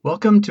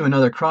Welcome to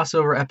another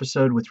crossover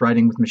episode with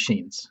Writing with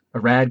Machines, a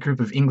rad group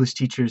of English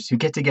teachers who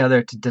get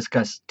together to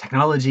discuss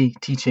technology,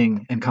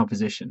 teaching, and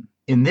composition.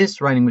 In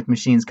this Writing with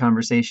Machines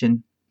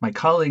conversation, my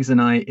colleagues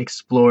and I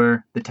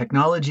explore the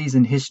technologies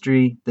in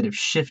history that have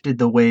shifted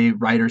the way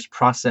writers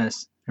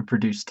process and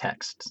produce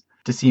texts.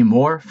 To see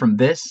more from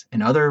this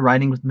and other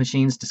Writing with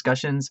Machines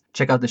discussions,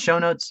 check out the show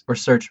notes or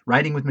search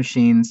Writing with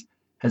Machines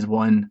as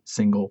one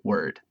single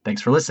word.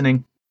 Thanks for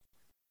listening.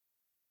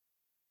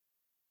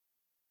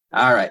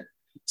 All right.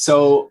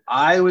 So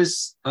I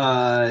was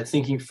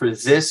thinking for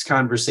this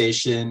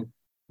conversation,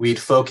 we'd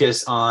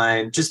focus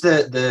on just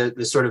the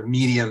sort of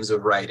mediums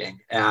of writing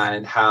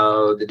and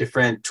how the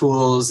different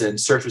tools and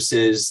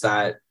surfaces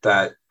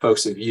that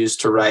folks have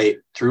used to write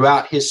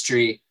throughout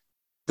history,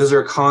 those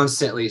are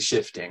constantly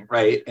shifting,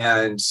 right?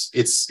 And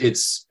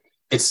it's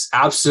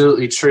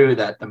absolutely true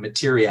that the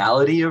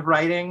materiality of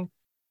writing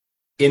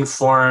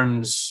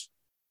informs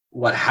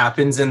what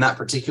happens in that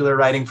particular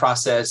writing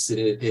process.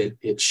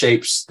 It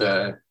shapes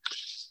the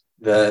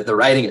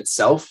writing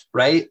itself,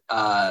 right?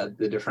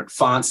 The different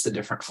fonts, the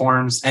different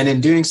forms, and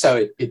in doing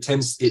so,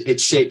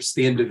 it shapes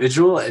the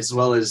individual as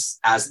well as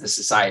the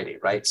society,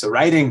 right? So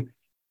writing,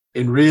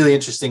 in really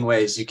interesting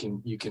ways,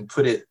 you can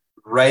put it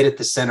right at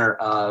the center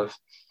of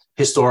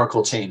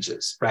historical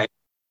changes, right?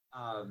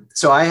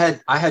 So I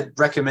had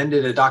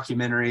recommended a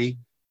documentary,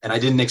 and I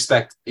didn't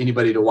expect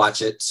anybody to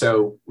watch it.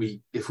 So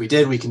if we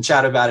did, we can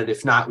chat about it.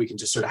 If not, we can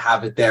just sort of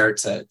have it there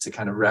to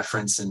kind of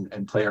reference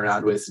and play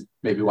around with,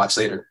 maybe watch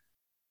later.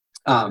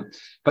 But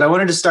I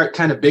wanted to start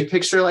kind of big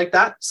picture like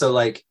that. So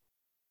like,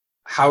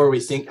 how are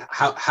we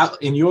how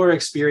in your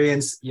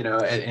experience,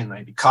 in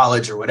maybe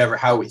college or whatever,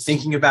 how are we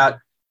thinking about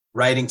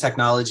writing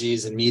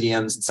technologies and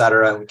mediums, et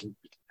cetera? And we can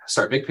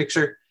start big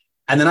picture.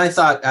 And then I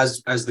thought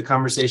as the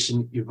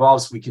conversation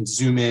evolves, we can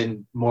zoom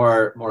in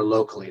more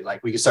locally.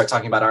 Like we could start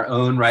talking about our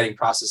own writing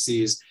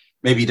processes,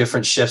 maybe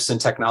different shifts in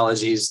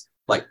technologies.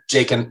 Like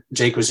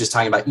Jake was just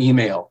talking about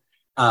email.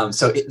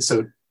 So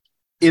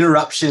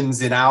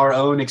interruptions in our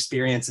own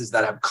experiences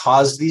that have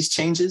caused these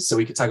changes. So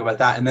we could talk about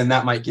that. And then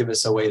that might give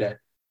us a way to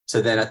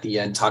then at the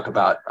end talk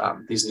about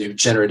these new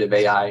generative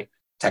AI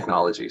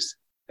technologies,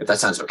 if that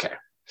sounds okay.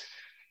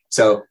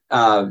 So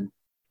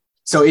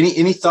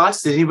any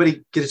thoughts? Did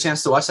anybody get a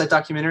chance to watch that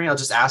documentary? I'll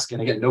just ask,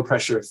 and again, no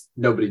pressure if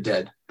nobody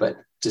did, but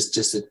just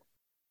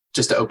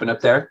to open up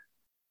there.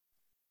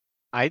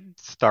 I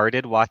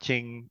started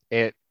watching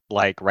it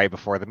like right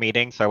before the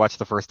meeting. So I watched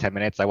the first 10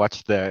 minutes. I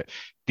watched the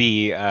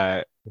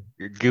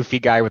goofy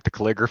guy with the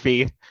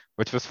calligraphy,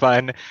 which was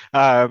fun.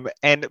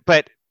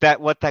 But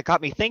what that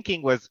got me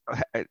thinking was,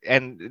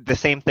 and the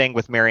same thing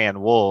with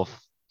Marianne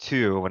Wolf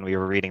too, when we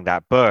were reading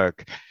that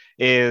book,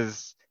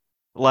 is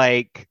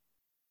like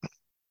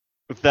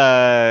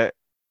the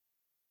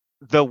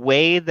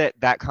way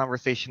that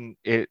conversation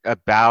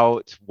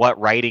about what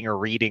writing or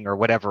reading or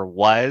whatever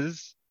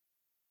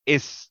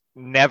is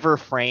never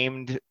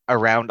framed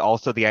around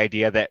also the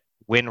idea that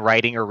when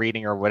writing or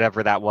reading or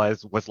whatever that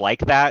was like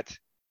that,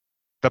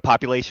 the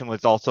population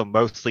was also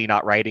mostly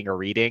not writing or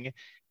reading,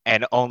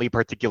 and only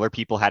particular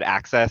people had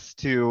access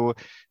to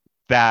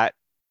that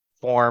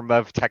form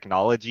of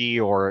technology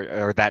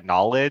or that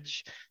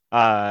knowledge.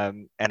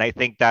 And I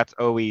think that's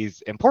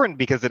always important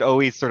because it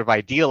always sort of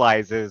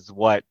idealizes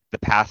what the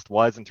past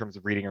was in terms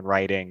of reading and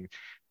writing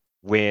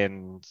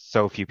when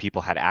so few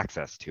people had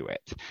access to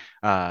it.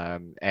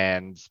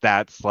 And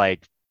that's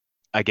like,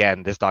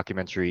 again, this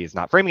documentary is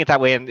not framing it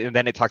that way. And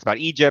then it talks about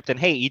Egypt, and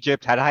hey,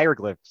 Egypt had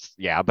hieroglyphs.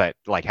 Yeah, but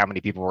like how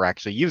many people were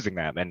actually using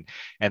them,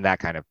 and that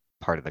kind of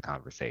part of the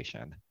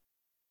conversation.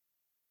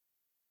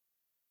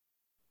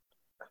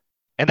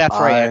 And that's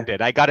where I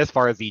ended. I got as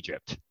far as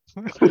Egypt.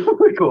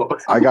 Cool.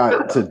 I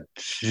got to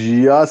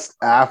just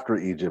after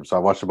Egypt. So I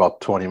watched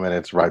about 20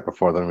 minutes right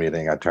before the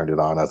meeting. I turned it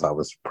on as I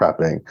was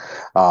prepping.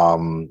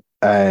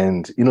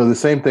 And, the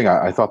same thing,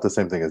 I thought the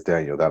same thing as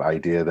Daniel, that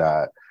idea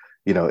that,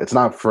 it's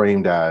not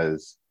framed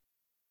as,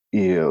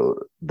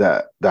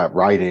 that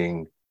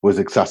writing was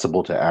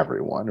accessible to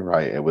everyone,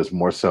 right? It was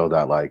more so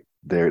that like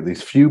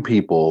these few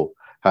people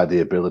had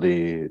the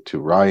ability to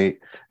write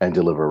and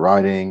deliver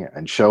writing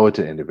and show it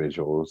to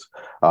individuals,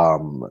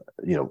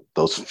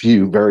 those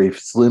few, very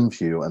slim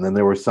few. And then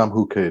there were some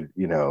who could,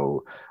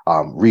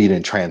 read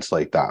and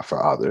translate that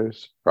for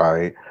others,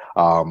 right?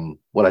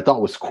 What I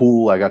thought was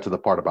cool, I got to the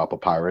part about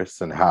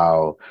papyrus and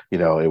how,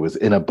 it was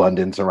in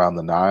abundance around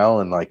the Nile.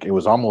 And like, it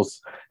was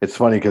almost, it's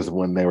funny because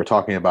when they were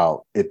talking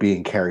about it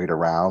being carried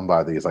around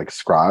by these like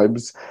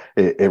scribes,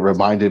 it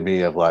reminded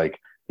me of like,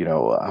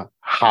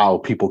 how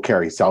people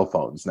carry cell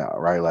phones now,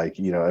 right? Like,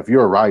 if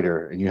you're a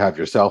writer and you have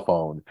your cell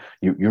phone,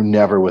 you're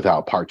never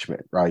without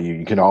parchment, right?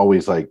 You can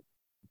always like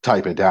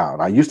type it down.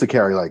 I used to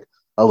carry like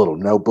a little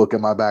notebook in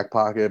my back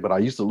pocket, but I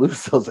used to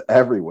lose those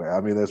everywhere.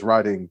 I mean, there's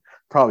writing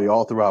probably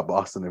all throughout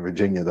Boston and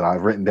Virginia that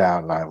I've written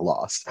down and I've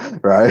lost,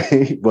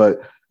 right? But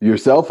your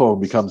cell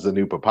phone becomes the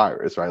new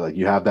papyrus, right? Like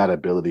you have that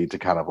ability to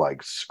kind of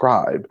like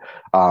scribe.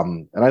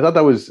 And I thought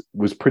that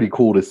was pretty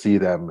cool to see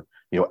them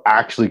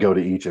actually go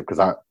to Egypt,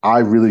 because I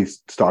really,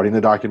 starting the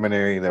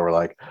documentary, they were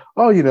like,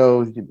 oh,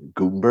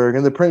 Gutenberg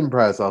and the printing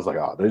press. I was like,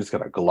 oh, they're just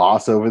gonna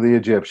gloss over the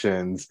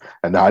Egyptians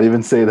and not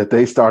even say that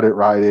they started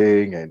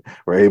writing and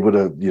were able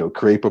to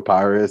create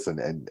papyrus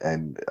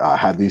and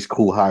had these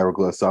cool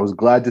hieroglyphs. So I was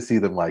glad to see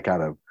them like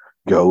kind of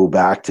go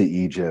back to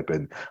Egypt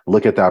and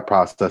look at that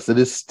process. It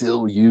is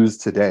still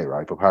used today,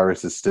 right?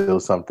 Papyrus is still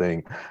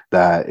something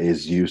that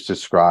is used to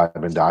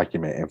scribe and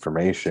document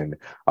information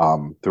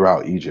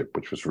throughout Egypt,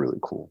 which was really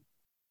cool.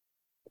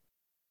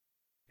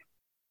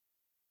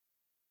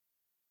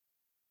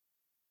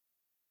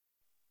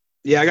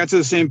 Yeah, I got to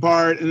the same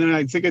part, and then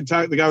I think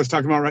the guy was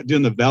talking about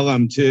doing the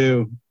vellum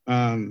too,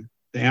 the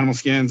animal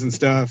skins and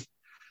stuff.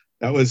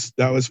 That was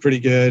pretty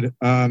good.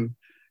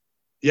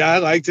 Yeah, I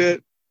liked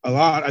it a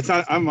lot. I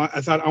thought I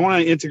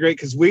want to integrate,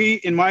 because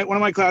in one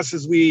of my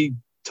classes we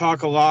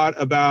talk a lot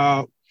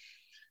about.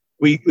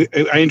 I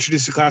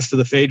introduced the class to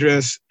the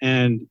Phaedrus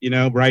and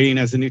writing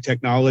as a new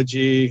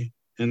technology,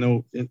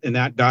 and in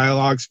that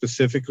dialogue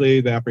specifically,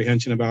 the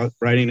apprehension about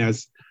writing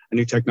as a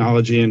new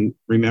technology and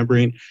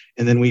remembering.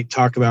 And then we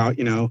talk about,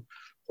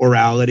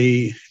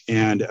 orality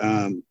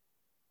and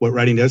what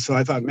writing does. So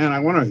I thought, man, I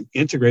want to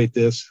integrate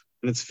this.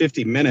 And it's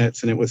 50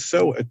 minutes. And I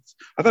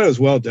thought it was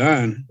well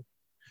done.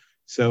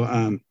 So,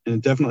 and it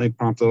definitely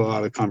prompted a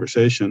lot of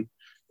conversation.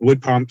 It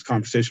would prompt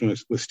conversation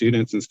with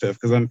students and stuff.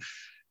 Because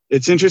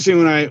it's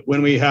interesting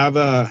when we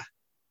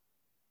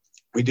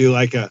do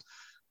like an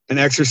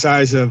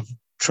exercise of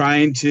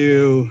trying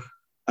to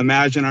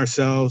imagine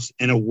ourselves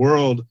in a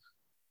world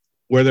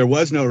where there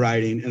was no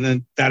writing, and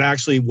then that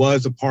actually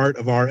was a part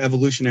of our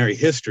evolutionary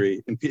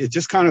history. And it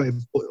just kind of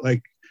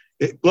like,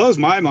 it blows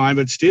my mind,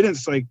 but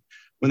students, like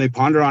when they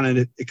ponder on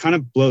it, it kind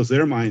of blows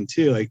their mind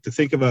too. Like to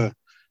think of a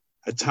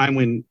time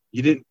when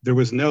there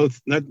was no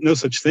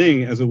such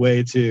thing as a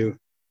way to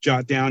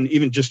jot down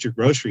even just your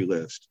grocery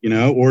list,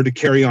 or to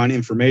carry on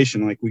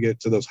information. Like we get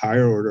to those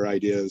higher order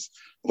ideas,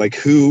 like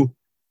who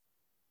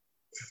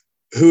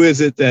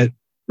is it that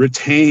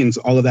retains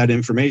all of that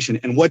information,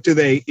 and what do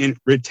they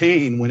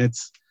retain when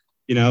it's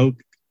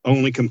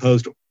only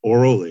composed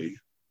orally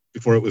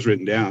before it was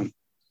written down?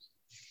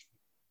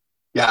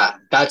 Yeah,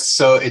 it's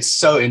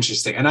so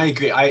interesting. And I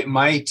agree.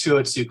 My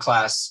 202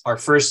 class, our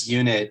first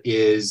unit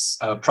is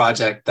a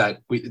project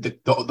that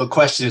the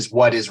question is,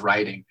 what is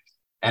writing?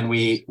 And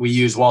we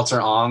use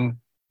Walter Ong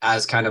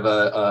as kind of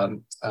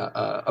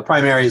a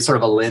primary sort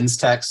of a lens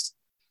text,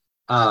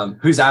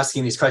 who's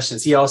asking these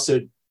questions. He also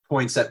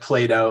points at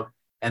Plato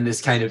and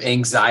this kind of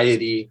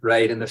anxiety,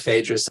 right, in the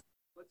Phaedrus.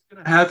 What's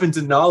going to happen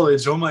to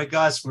knowledge? Oh my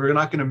gosh, we're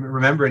not going to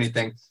remember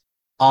anything.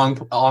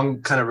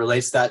 Ong kind of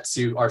relates that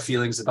to our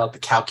feelings about the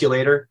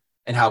calculator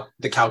and how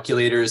the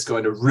calculator is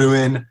going to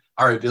ruin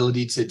our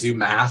ability to do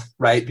math,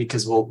 right?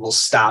 Because we'll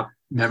stop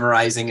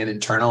memorizing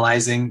and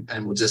internalizing,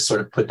 and we'll just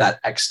sort of put that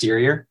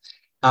exterior.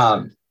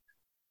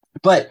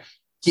 But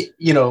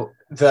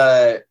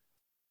there's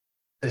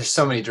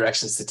so many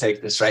directions to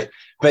take this, right?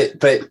 But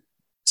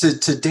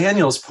to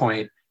Daniel's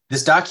point,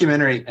 this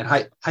documentary, and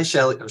hi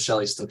Shelley. Oh,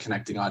 Shelley's still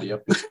connecting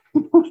audio.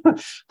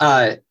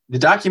 The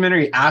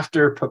documentary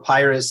after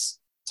papyrus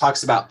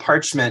talks about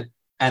parchment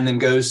and then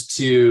goes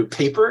to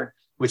paper,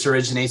 which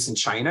originates in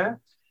China.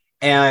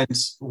 And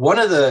one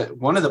of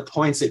the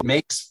points it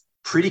makes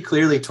pretty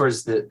clearly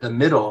towards the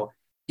middle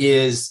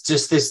is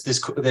just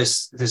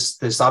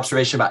this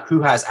observation about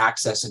who has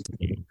access into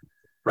it,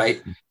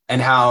 right?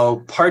 And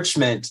how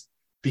parchment,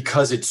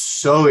 because it's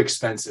so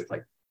expensive,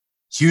 like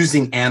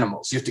using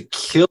animals, you have to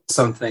kill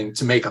something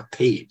to make a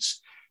page,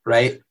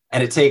 right?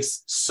 And it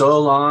takes so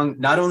long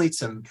not only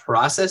to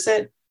process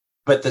it,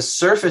 but the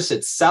surface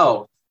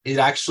itself, it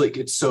actually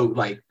gets so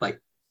like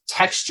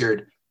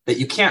textured that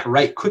you can't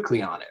write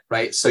quickly on it,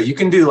 right? So you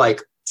can do like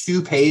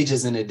 2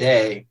 pages in a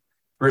day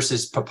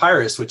versus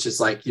papyrus, which is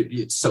like,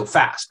 it's so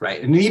fast,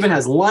 right? And it even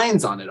has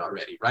lines on it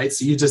already, right?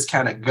 So you just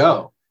kind of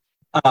go.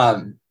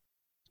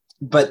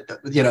 But,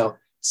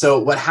 so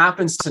what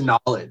happens to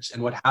knowledge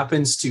and what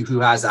happens to who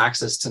has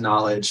access to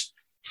knowledge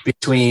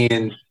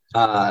between,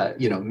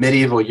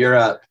 medieval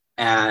Europe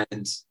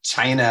and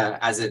China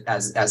as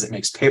it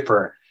makes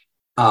paper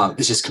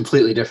is just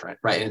completely different,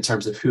 right? In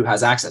terms of who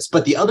has access.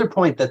 But the other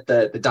point that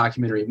the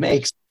documentary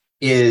makes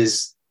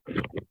is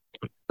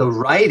the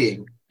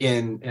writing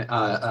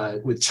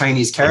with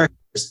Chinese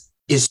characters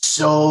is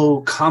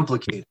so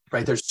complicated,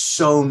 right? There's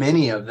so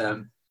many of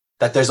them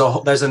that there's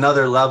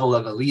another level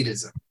of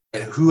elitism.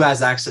 And who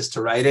has access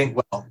to writing?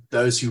 Well,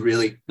 those who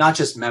really not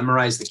just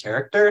memorize the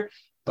character,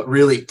 but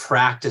really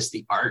practice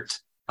the art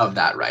of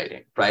that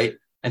writing, right?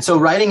 And so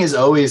writing is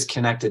always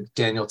connected,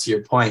 Daniel, to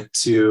your point,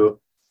 to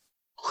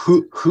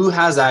who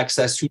has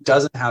access, who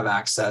doesn't have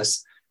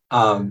access,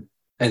 and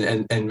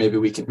maybe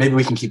we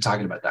can keep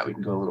talking about that. We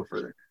can go a little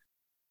further.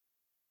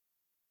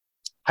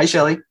 Hi,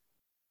 Shelley.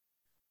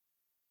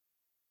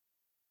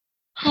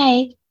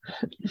 Hi.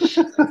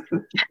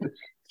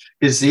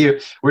 Good to see you.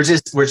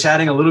 We're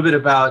chatting a little bit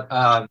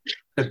about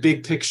the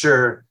big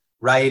picture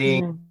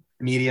writing,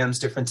 mediums,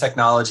 different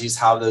technologies,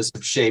 how those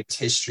have shaped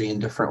history in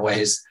different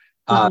ways.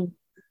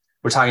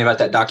 we're talking about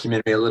that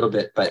documentary a little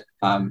bit, but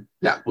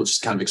yeah, we'll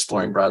just kind of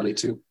exploring broadly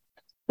too.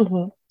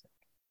 Mm-hmm.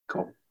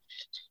 Cool.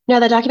 Now,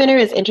 the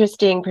documentary is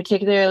interesting,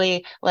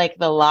 particularly like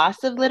the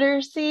loss of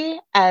literacy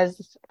as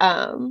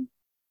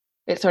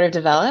it sort of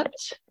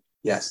developed.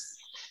 Yes.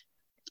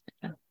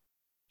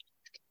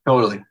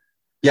 Totally.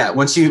 Yeah.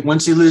 Once you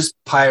lose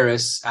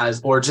papyrus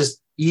or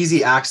just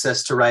easy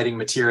access to writing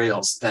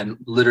materials, then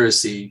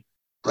literacy,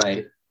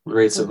 right,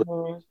 rates of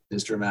literacy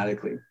is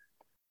dramatically.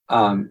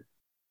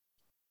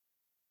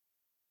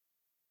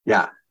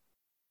 Yeah.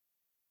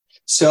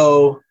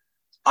 So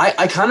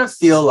I kind of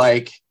feel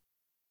like,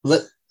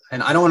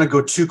 and I don't want to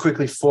go too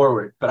quickly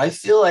forward, but I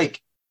feel like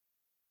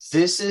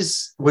this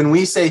is when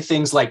we say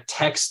things like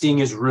texting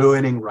is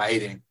ruining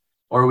writing,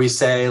 or we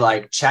say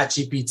like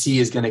ChatGPT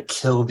is going to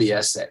kill the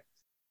essay.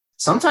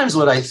 Sometimes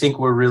what I think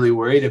we're really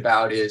worried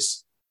about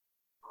is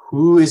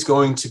who is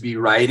going to be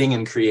writing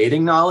and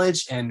creating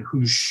knowledge and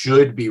who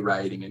should be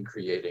writing and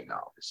creating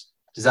knowledge.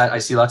 I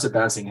see lots of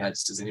bouncing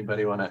heads. Does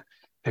anybody want to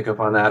pick up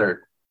on that,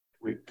 or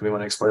do we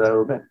want to explore that a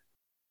little bit?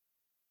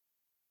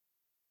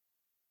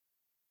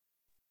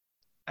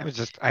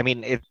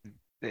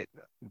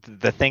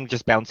 The thing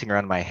just bouncing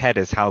around my head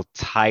is how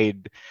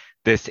tied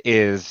this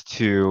is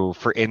to,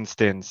 for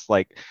instance,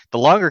 like the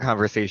longer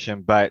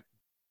conversation, but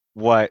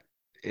what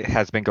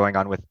has been going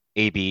on with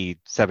AB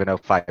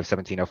 705,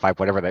 1705,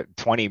 whatever that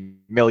 20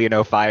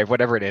 million 05,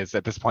 whatever it is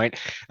at this point.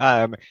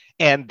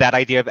 And that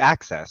idea of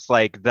access,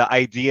 like the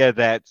idea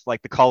that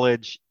like the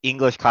college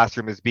English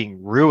classroom is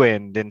being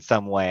ruined in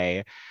some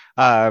way.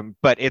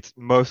 But it's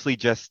mostly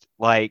just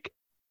like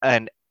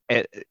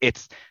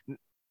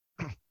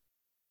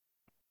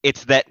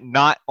it's that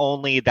not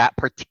only that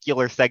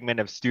particular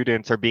segment of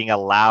students are being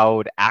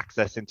allowed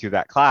access into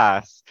that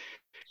class,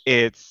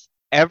 it's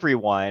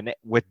everyone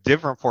with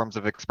different forms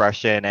of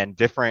expression and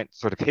different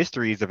sort of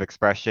histories of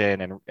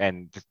expression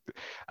and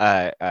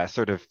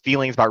sort of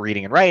feelings about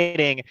reading and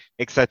writing,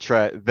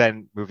 etc.,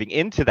 then moving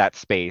into that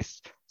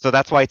space. So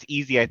that's why it's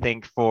easy, I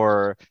think,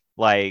 for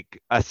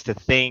like us to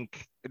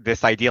think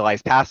this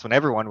idealized past when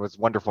everyone was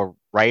wonderful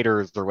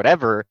writers or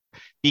whatever,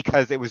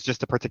 because it was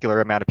just a particular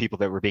amount of people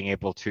that were being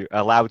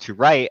allowed to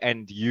write,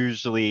 and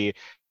usually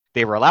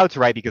they were allowed to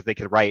write because they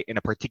could write in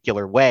a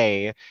particular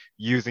way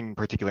using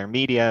particular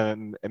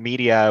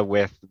media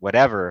with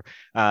whatever,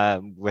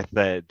 with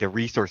the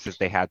resources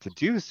they had to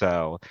do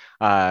so.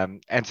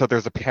 And so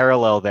there's a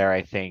parallel there,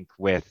 I think,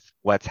 with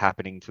what's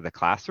happening to the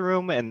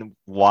classroom and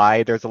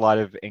why there's a lot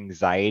of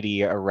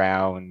anxiety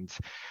around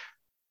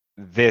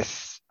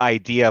this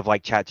idea of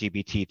like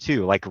ChatGPT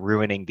too, like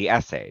ruining the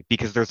essay,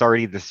 because there's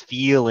already this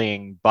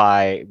feeling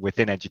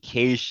within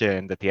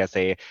education that the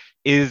essay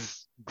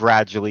is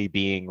gradually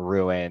being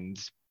ruined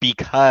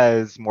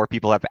because more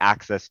people have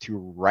access to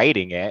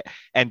writing it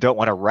and don't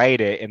want to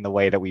write it in the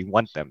way that we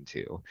want them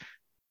to.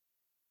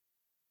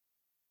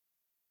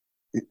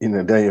 You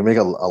know, Dan, you make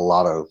a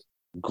lot of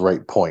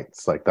great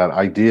points, like that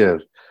idea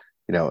of,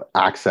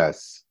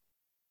 access.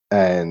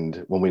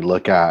 And when we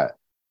look at,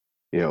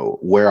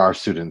 where our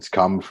students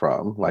come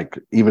from, like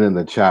even in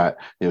the chat,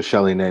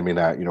 Shelly naming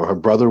that, her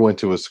brother went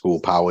to a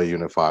school, Poway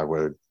Unified,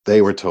 where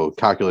they were told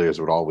calculators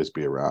would always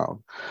be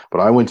around.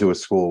 But I went to a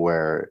school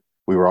where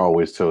we were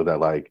always told that,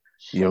 like,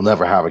 you'll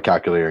never have a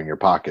calculator in your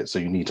pocket, so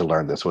you need to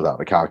learn this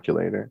without a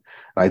calculator.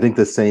 And I think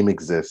the same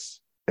exists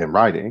in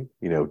writing.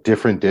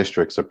 Different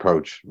districts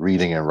approach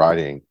reading and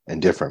writing in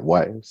different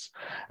ways.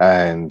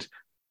 And,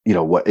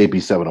 what AB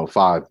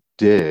 705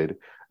 did,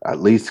 at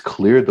least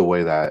cleared the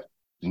way that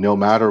no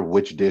matter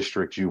which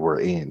district you were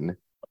in,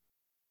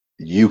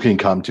 you can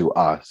come to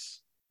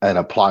us and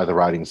apply the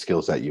writing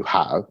skills that you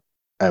have.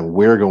 And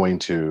we're going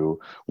to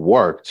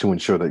work to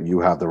ensure that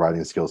you have the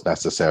writing skills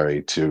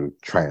necessary to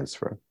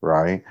transfer,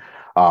 right?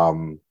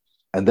 And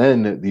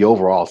then the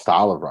overall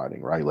style of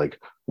writing, right?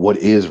 Like, what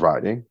is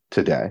writing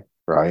today,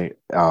 right?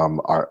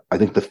 I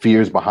think the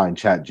fears behind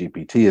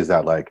ChatGPT is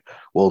that, like,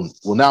 well,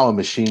 now a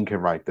machine can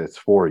write this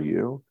for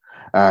you.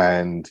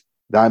 And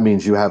that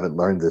means you haven't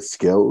learned the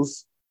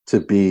skills to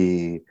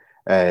be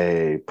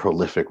a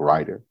prolific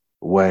writer,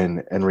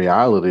 when in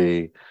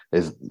reality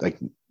is like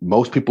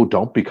most people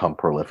don't become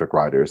prolific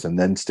writers and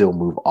then still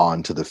move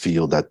on to the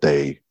field that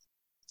they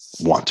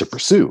want to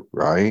pursue,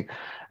 right?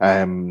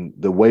 And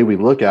the way we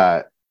look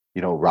at,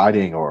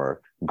 writing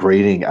or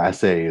grading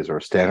essays or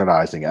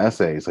standardizing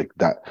essays, like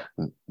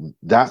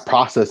that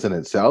process in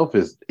itself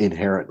is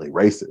inherently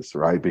racist,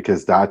 right?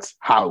 Because that's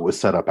how it was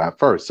set up at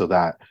first, so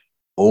that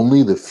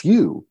only the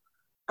few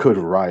could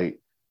write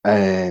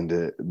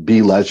and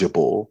be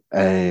legible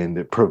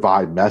and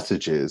provide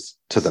messages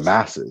to the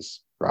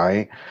masses,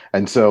 right?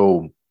 And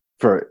so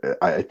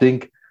I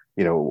think,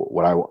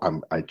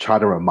 what I try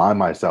to remind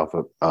myself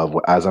of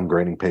as I'm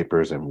grading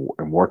papers and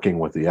working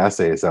with the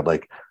essay is that,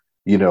 like,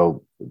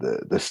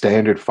 the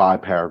standard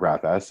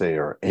 5-paragraph essay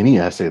or any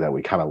essay that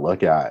we kind of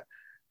look at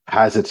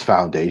has its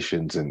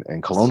foundations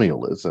in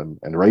colonialism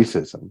and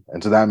racism.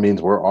 And so that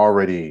means we're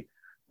already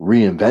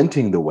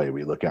reinventing the way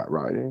we look at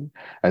writing.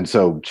 And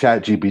so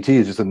ChatGPT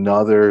is just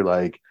another,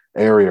 like,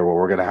 area where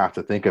we're going to have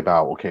to think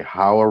about, okay,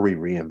 how are we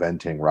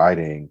reinventing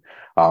writing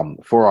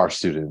for our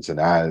students and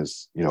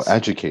as, you know,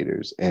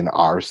 educators in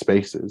our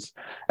spaces,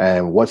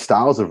 and what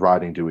styles of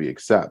writing do we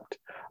accept?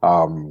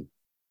 And,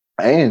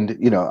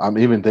 you know, I'm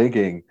even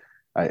thinking,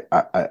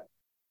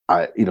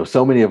 you know,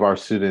 so many of our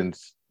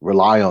students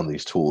rely on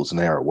these tools and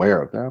they are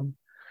aware of them.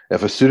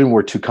 If a student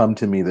were to come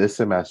to me this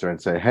semester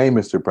and say, hey,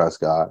 Mr.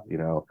 Prescott, you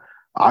know,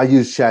 I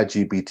use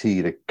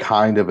ChatGPT to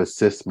kind of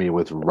assist me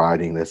with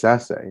writing this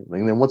essay.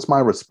 And then what's my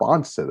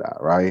response to that,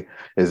 right?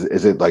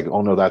 Is it like,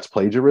 oh no, that's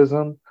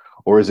plagiarism?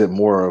 Or is it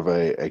more of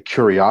a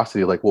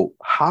curiosity, like, well,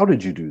 how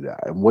did you do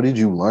that? And what did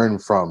you learn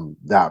from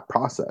that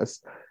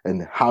process?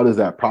 And how does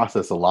that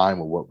process align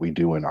with what we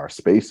do in our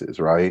spaces,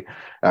 right?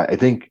 I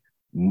think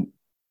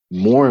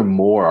more and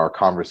more our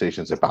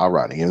conversations about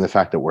writing, and the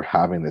fact that we're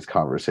having this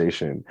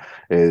conversation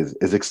is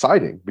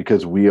exciting,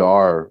 because we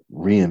are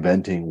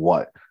reinventing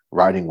what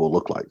writing will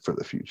look like for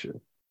the future.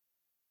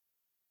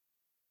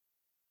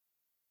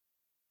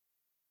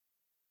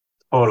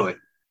 Totally.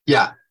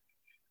 Yeah.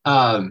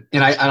 And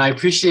I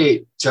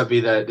appreciate, Juppy,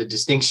 the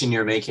distinction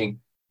you're making.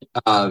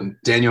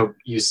 Daniel,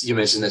 you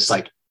mentioned this,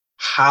 like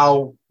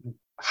how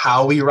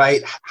we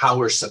write, how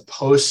we're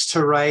supposed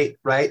to write,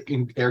 right?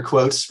 In air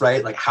quotes,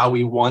 right? Like how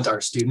we want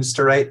our students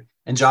to write.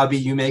 And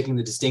Jabi, you making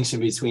the distinction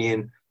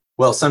between,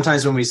 well,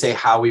 sometimes when we say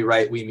how we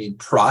write, we mean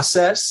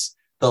process,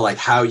 the like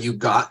how you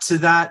got to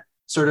that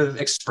sort of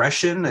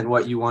expression and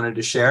what you wanted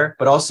to share,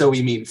 but also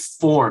we mean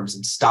forms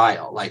and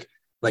style, like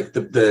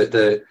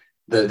the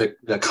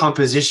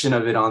composition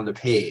of it on the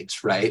page,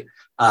 right?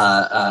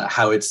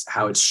 How it's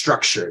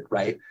structured,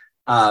 right?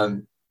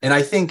 And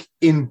I think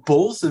in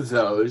both of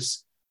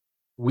those,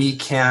 we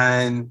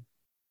can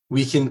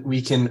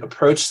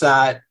approach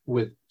that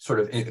with sort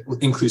of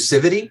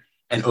inclusivity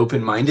and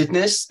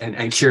open-mindedness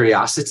and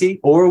curiosity,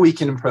 or we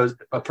can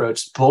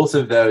approach both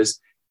of those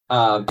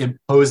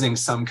imposing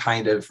some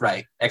kind of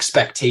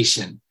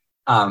expectation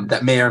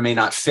that may or may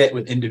not fit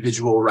with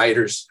individual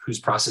writers whose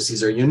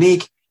processes are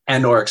unique,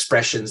 and or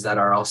expressions that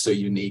are also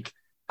unique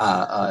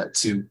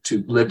to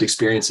lived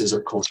experiences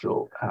or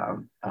cultural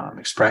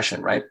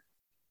expression, right?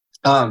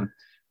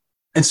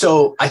 And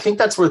so I think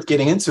that's worth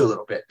getting into a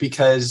little bit,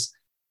 because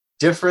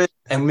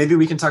and maybe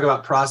we can talk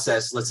about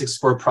process. Let's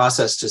explore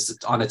process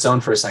just on its own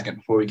for a second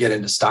before we get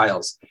into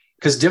styles,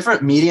 because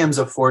different mediums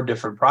afford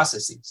different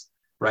processes,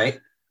 right?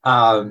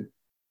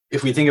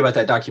 If we think about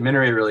that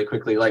documentary really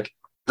quickly, like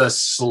the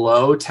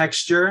slow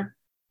texture,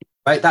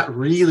 right? That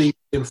really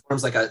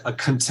informs like a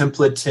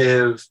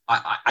contemplative,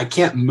 I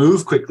can't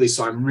move quickly,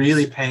 so I'm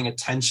really paying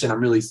attention, I'm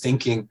really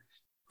thinking,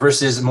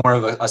 versus more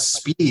of a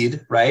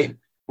speed, right?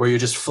 Where you're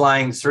just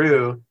flying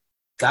through.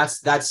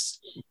 That's,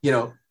 you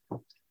know,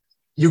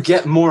 you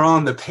get more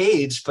on the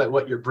page, but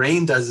what your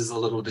brain does is a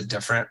little bit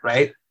different,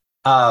 right?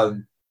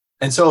 And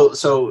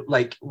so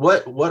like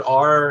what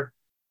are,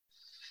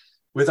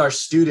 with our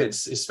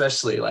students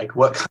especially, like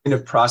what kind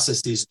of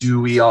processes do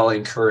we all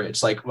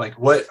encourage? Like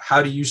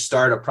how do you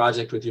start a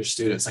project with your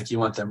students? Like you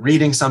want them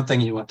reading something,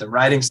 you want them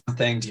writing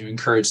something, do you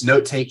encourage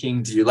note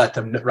taking? Do you let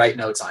them write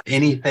notes on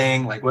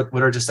anything? Like what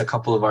are just a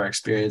couple of our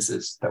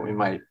experiences that we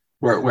might,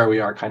 where we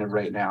are kind of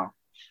right now?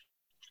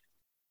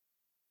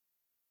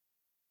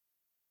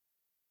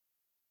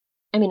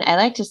 I mean, I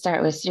like to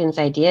start with students'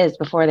 ideas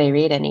before they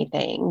read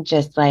anything,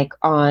 just like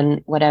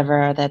on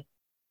whatever the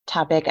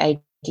topic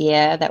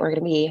idea that we're going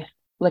to be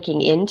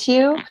looking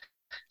into,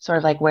 sort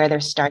of like where they're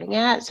starting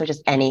at. So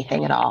just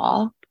anything at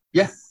all.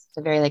 Yeah.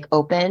 So very like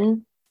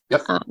open.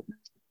 Yep.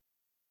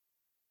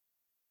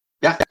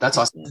 Yeah, that's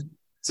awesome.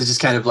 So just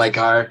kind of like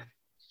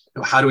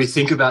how do we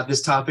think about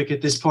this topic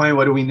at this point?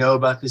 What do we know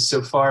about this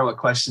so far? What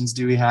questions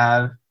do we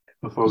have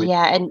before we?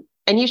 Yeah,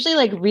 and usually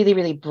like really,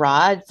 really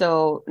broad.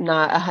 So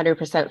not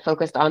 100%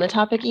 focused on the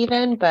topic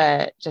even,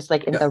 but just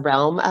like in the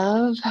realm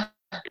of.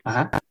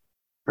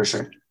 For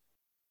sure.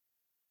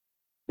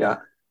 Yeah.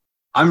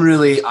 I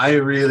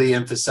really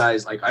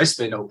emphasize, like I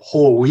spend a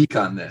whole week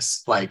on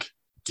this. Like,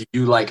 do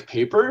you like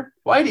paper?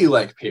 Why do you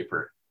like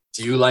paper?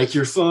 Do you like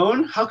your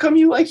phone? How come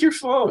you like your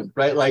phone?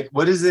 Right? Like,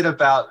 what is it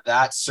about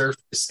that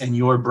surface in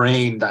your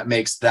brain that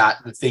makes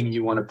that the thing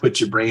you want to put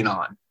your brain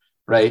on?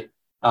 Right?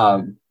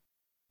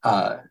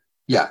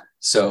 Yeah.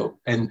 So,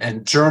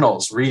 and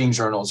journals, reading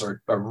journals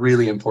are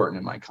really important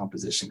in my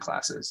composition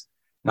classes.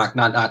 Not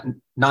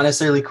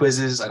necessarily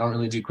quizzes. I don't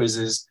really do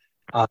quizzes.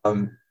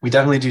 We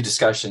definitely do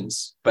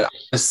discussions, but I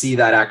want to see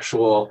that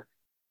actual,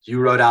 you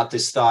wrote out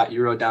this thought,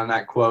 you wrote down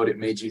that quote, it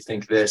made you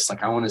think this.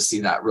 Like, I want to see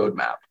that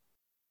roadmap.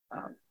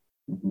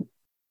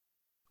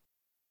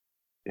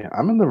 Yeah,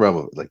 I'm in the realm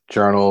of like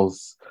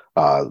journals,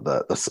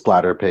 the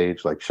splatter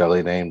page, like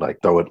Shelley named, like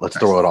let's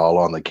throw it all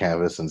on the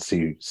canvas and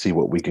see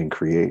what we can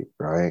create,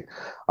 right?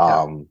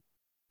 And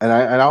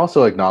I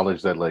also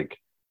acknowledge that, like,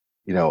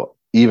 you know,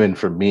 even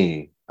for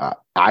me,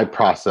 I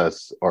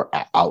process or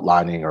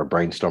outlining or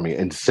brainstorming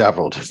in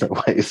several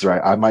different ways,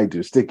 right? I might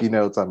do sticky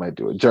notes, I might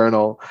do a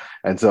journal.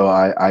 And so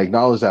I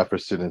acknowledge that for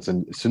students,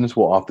 and students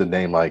will often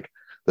name like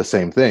the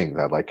same thing,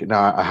 that like, no,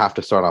 I have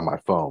to start on my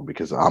phone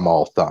because I'm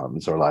all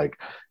thumbs, or like,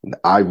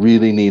 I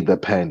really need the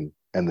pen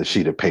and the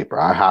sheet of paper.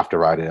 I have to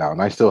write it out.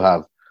 And I still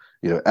have,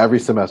 every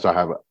semester I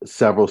have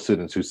several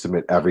students who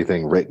submit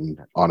everything written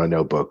on a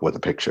notebook with a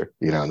picture,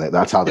 and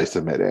that's how they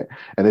submit it.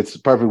 And it's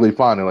perfectly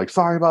fine. They're like,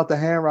 sorry about the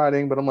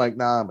handwriting, but I'm like,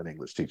 nah, I'm an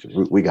English teacher.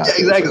 We got this,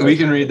 exactly. right? We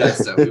can read that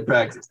stuff. We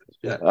practice it.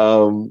 Yeah.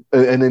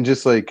 And then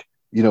just like,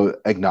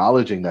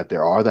 acknowledging that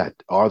there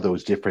are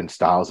those different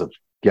styles of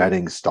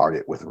getting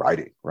started with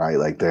writing, right?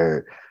 Like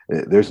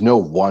there's no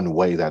one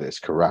way that is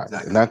correct.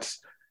 Exactly. And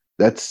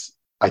that's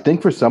I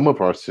think for some of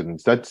our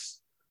students,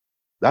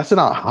 that's an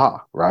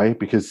aha, right?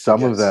 Because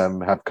some of them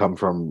have come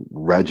from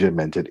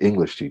regimented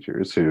English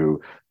teachers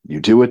who, you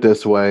do it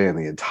this way and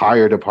the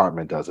entire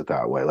department does it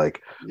that way.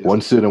 Like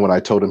one student, when I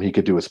told him he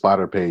could do a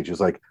splatter page, he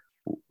was like,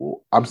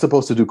 I'm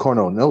supposed to do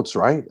Cornell notes,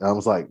 right? And I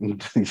was like,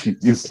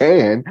 you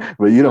can,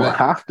 but you don't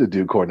have to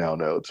do Cornell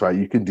notes, right?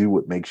 You can do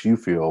what makes you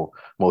feel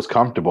most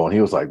comfortable. And he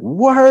was like,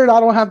 word, I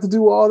don't have to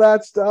do all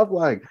that stuff.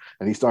 Like,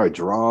 and he started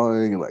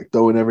drawing and like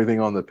throwing everything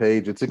on the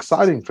page. It's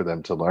exciting for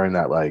them to learn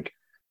that like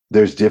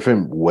there's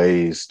different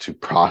ways to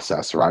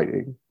process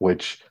writing,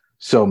 which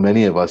so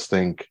many of us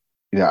think,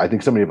 I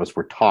think so many of us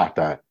were taught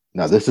that,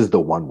 now this is the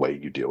one way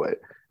you do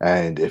it.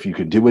 And if you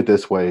can do it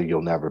this way,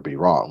 you'll never be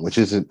wrong,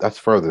 that's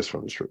furthest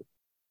from the truth.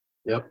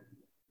 Yep.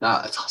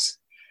 That's awesome.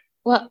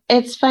 Well,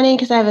 it's funny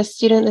because I have a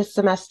student this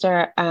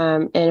semester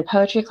in a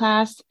poetry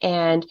class,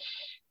 and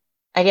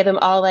I give them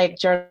all like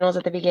journals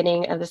at the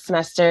beginning of the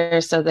semester.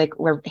 So like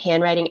we're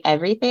handwriting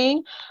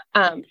everything.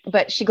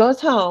 But she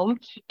goes home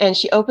and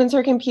she opens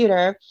her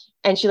computer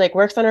and she like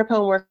works on her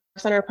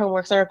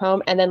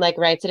poem, and then like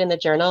writes it in the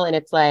journal. And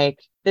it's like,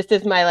 this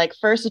is my like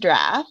first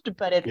draft,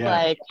 but it's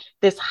like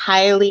this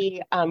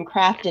highly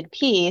crafted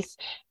piece.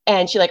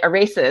 And she like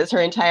erases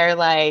her entire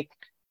like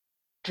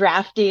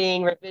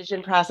drafting,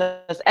 revision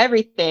process,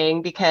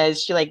 everything,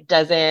 because she like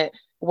doesn't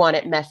want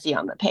it messy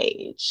on the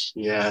page.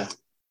 Yeah.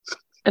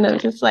 And I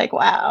was just like,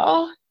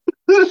 wow.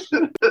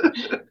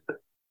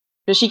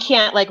 But she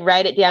can't like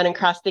write it down and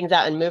cross things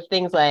out and move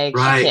things. Like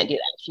she can't do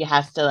that. She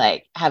has to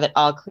like have it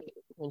all clear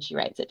when she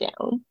writes it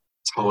down.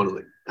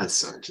 Totally. That's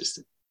so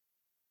interesting.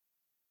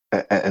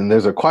 And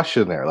there's a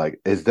question there, like,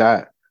 is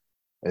that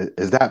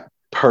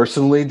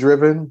personally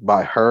driven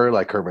by her,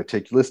 like her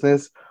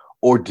meticulousness,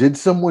 or did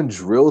someone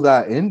drill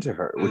that into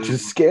her, which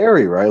is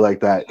scary, right?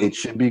 Like that it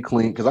should be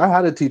clean. Because I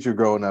had a teacher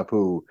growing up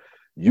who,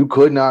 you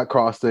could not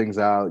cross things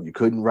out. You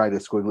couldn't write a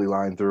squiggly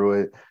line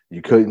through it.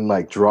 You couldn't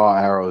like draw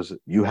arrows.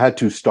 You had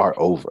to start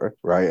over,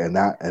 right? And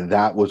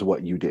that was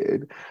what you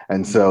did.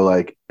 And so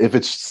like, if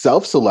it's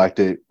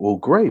self-selected, well,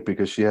 great,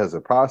 because she has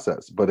a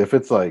process. But if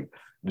it's like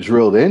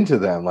drilled into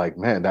them, like,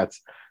 man,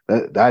 that's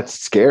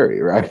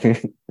scary,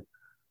 right?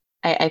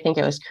 I think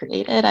it was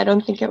created. I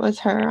don't think it was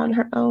her on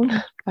her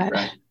own.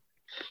 But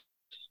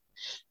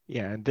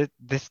yeah,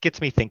 this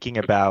gets me thinking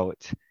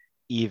about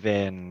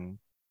even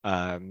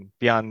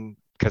beyond,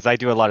 because I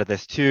do a lot of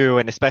this too,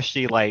 and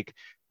especially like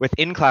with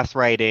in-class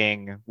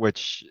writing,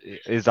 which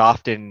is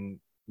often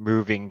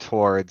moving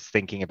towards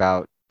thinking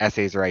about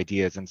essays or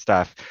ideas and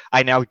stuff.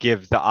 I now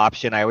give the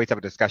option. I always have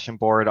a discussion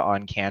board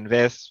on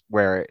Canvas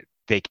where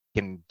they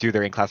can do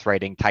their in-class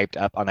writing typed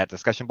up on that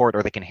discussion board,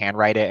 or they can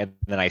handwrite it and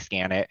then I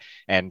scan it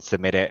and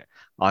submit it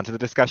onto the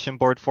discussion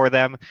board for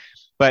them.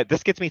 But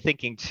this gets me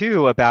thinking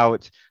too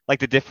about like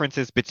the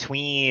differences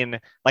between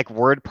like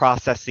word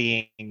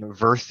processing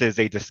versus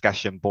a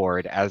discussion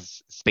board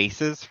as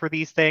spaces for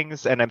these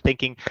things. And I'm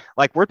thinking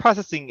like word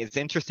processing is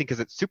interesting because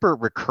it's super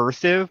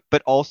recursive,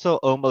 but also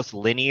almost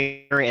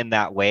linear in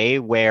that way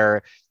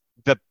where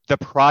the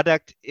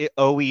product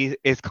always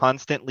is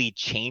constantly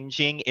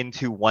changing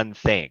into one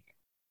thing.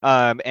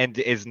 And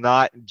is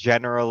not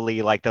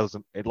generally like those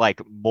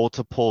like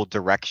multiple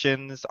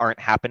directions aren't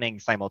happening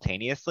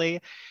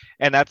simultaneously.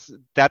 And that's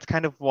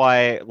kind of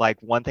why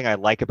like one thing I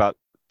like about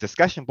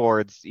discussion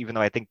boards, even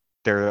though I think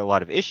there are a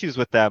lot of issues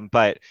with them,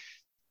 but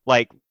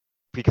like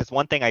because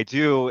one thing I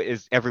do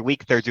is every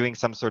week they're doing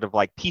some sort of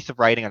like piece of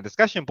writing on a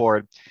discussion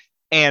board.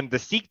 And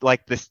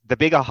the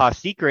big aha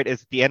secret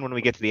is at the end when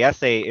we get to the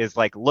essay is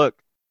like,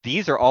 look,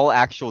 these are all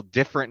actual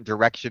different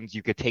directions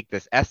you could take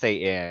this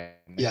essay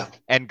in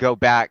and go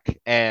back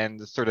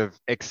and sort of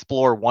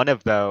explore one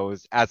of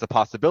those as a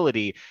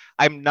possibility.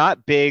 I'm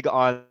not big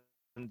on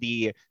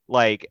the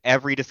like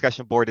every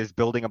discussion board is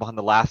building upon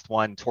the last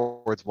one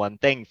towards one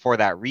thing for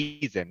that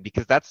reason,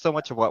 because that's so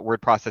much of what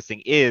word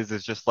processing is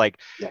just like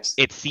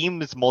it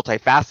seems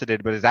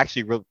multifaceted, but is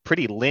actually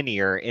pretty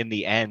linear in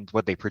the end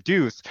what they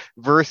produce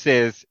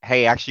versus,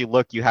 hey, actually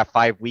look, you have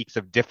 5 weeks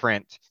of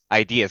different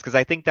ideas. Because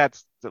I think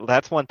that's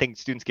one thing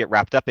students get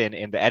wrapped up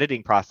in the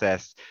editing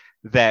process,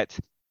 that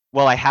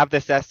well, I have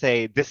this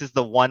essay, this is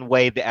the one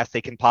way the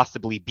essay can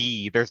possibly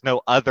be, there's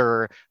no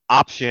other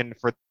option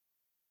for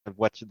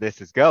what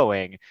this is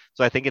going.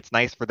 So I think it's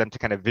nice for them to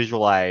kind of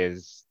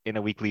visualize in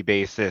a weekly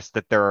basis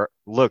that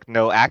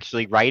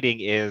actually writing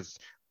is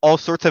all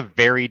sorts of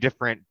very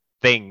different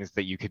things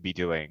that you could be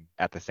doing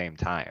at the same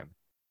time.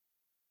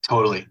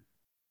 Totally.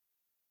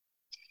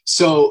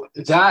 So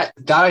that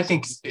I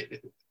think,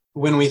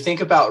 when we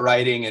think about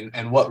writing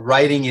and what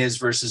writing is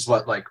versus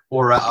what like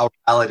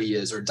orality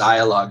is or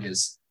dialogue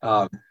is,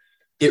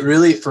 it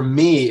really, for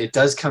me, it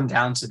does come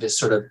down to this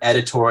sort of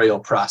editorial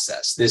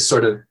process, this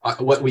sort of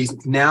what we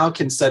now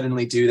can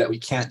suddenly do that we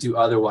can't do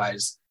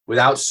otherwise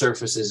without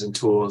surfaces and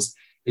tools,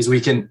 is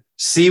we can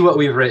see what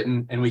we've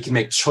written and we can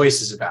make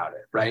choices about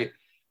it, right?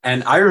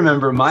 And I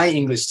remember my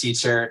English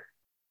teacher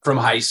from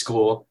high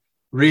school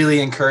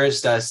really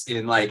encouraged us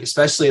in, like,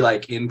 especially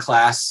like in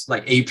class,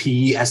 like AP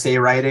essay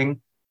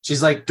writing.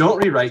 She's like,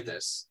 don't rewrite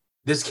this.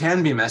 This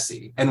can be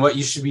messy. And what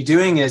you should be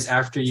doing is,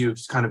 after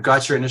you've kind of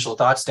got your initial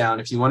thoughts down,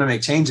 if you want to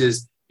make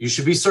changes, you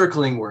should be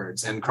circling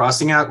words and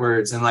crossing out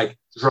words and like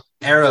drawing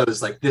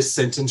arrows, like this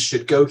sentence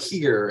should go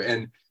here.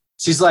 And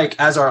she's like,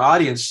 as our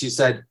audience, she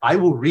said, I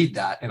will read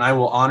that and I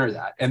will honor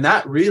that. And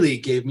that really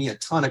gave me a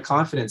ton of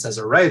confidence as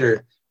a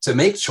writer to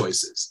make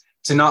choices,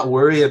 to not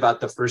worry about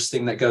the first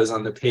thing that goes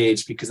on the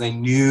page, because I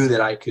knew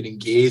that I could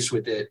engage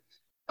with it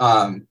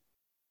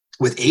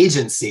with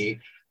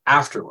agency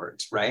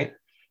afterwards, right?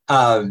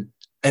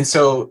 And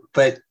so,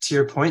 but to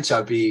your point,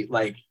 Jabi,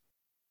 like,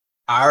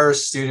 our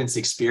students'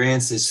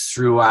 experiences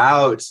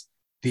throughout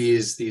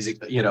these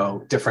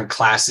different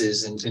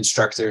classes and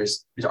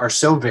instructors are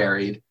so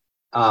varied,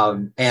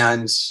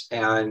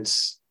 and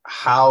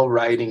how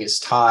writing is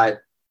taught,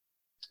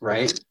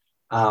 right,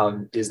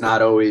 is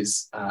not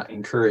always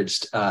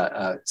encouraged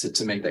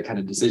to make that kind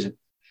of decision.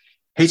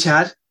 Hey,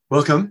 Chad,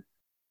 welcome.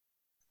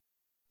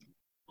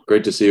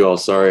 Great to see you all.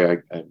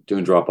 Sorry, I'm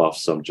doing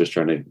drop-offs, so I'm just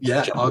trying to...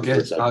 Yeah, all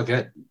good.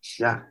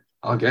 Yeah,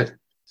 all good.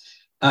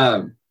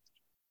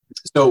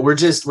 So we're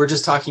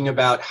just talking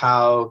about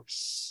how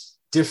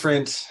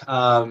different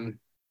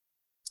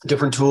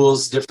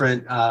tools,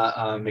 different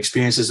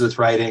experiences with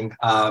writing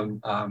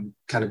kind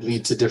of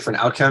lead to different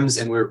outcomes,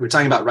 and we're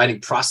talking about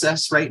writing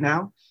process right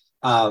now,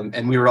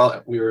 and we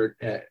were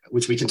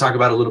which we can talk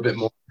about a little bit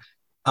more.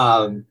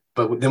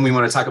 But then we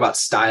want to talk about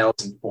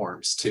styles and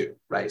forms too,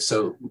 right?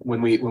 So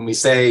when we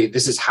say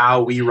this is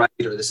how we write,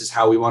 or this is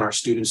how we want our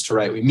students to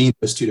write, we mean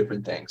those two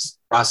different things: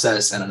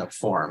 process and a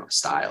form, a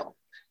style.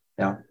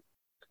 Yeah.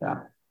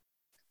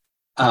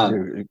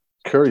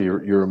 Curry,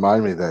 you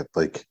remind me that,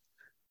 like,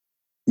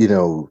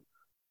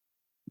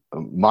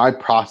 my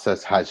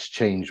process has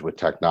changed with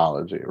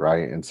technology,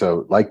 right? And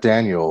so, like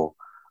Daniel,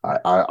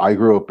 I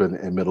grew up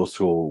in middle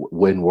school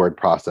when word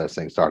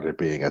processing started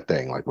being a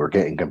thing. Like, we're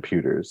getting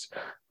computers,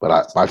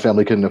 but my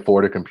family couldn't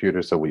afford a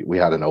computer, so we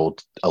had an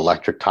old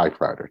electric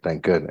typewriter,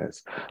 thank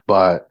goodness.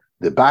 But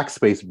the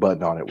backspace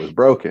button on it was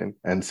broken,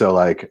 and so,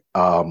 like,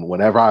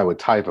 whenever I would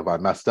type, if I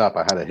messed up,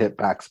 I had to hit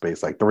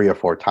backspace like 3 or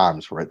 4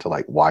 times for it to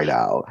like white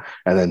out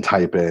and then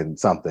type in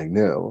something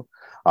new.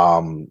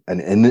 And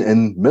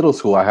in middle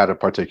school, I had a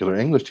particular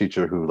English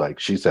teacher who, like,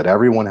 she said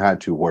everyone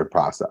had to word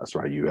process,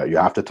 right? You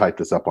have to type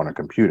this up on a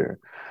computer.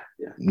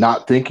 Yeah.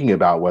 Not thinking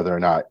about whether or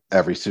not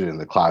every student in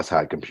the class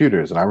had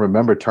computers. And I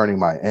remember turning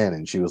mine in,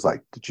 and she was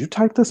like, "Did you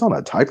type this on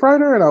a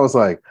typewriter?" And I was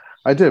like,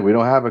 "I did. We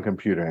don't have a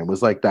computer." And it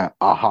was like that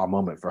aha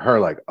moment for her,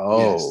 like,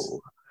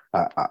 oh,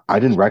 yes. I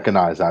didn't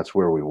recognize that's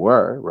where we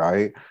were,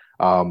 right?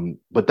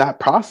 But that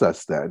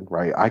process then,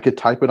 right, I could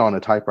type it on a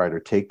typewriter,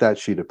 take that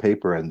sheet of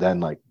paper, and then,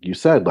 like you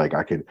said, like,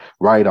 I could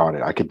write on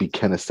it. I could be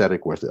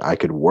kinesthetic with it. I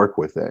could work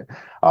with it.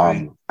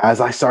 Right.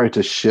 As I started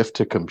to shift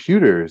to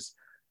computers,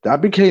 that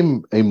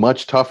became a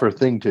much tougher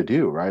thing to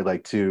do, right?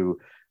 Like, to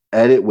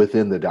edit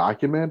within the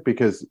document,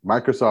 because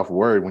Microsoft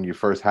Word, when you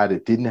first had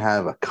it, didn't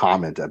have a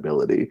comment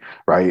ability,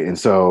 right? And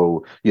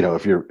so,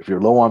 if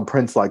you're low on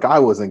prints like I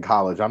was in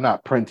college, I'm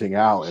not printing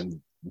out and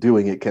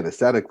doing it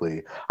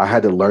kinesthetically. I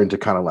had to learn to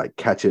kind of like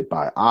catch it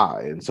by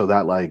eye. And so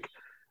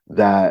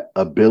that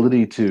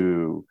ability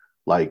to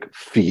like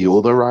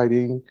feel the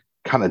writing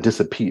kind of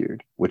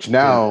disappeared, which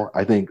now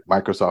I think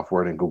Microsoft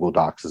Word and Google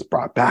Docs has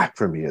brought back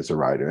for me as a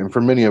writer. And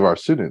for many of our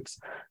students,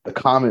 the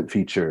comment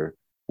feature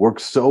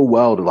works so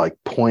well to like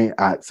point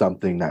at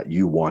something that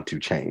you want to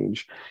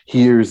change.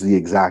 Here's the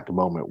exact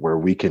moment where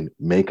we can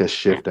make a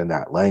shift in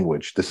that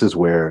language. This is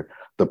where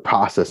the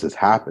process is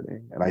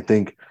happening. And I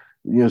think,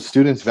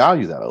 students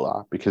value that a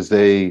lot, because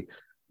they,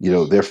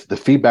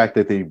 the feedback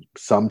that they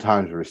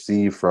sometimes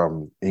receive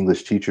from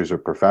English teachers or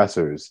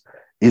professors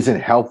isn't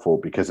helpful,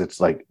 because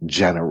it's like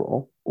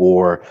general,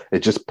 or it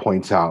just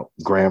points out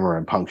grammar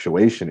and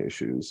punctuation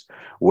issues,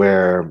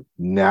 where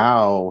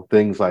now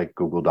things like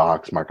Google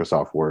Docs,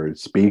 Microsoft Word,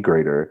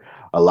 SpeedGrader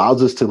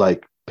allows us to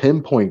like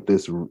pinpoint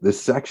this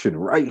section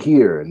right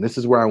here, and this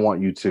is where I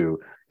want you to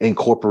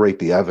incorporate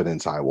the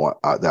evidence I want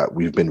that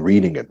we've been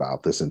reading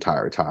about this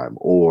entire time,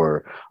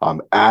 or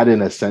add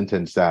in a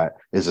sentence that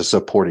is a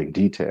supporting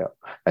detail,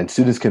 and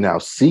students can now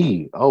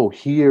see, oh,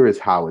 here is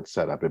how it's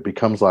set up. It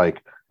becomes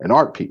like an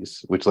art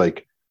piece, which,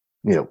 like,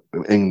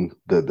 in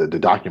the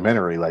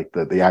documentary, like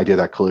the idea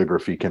that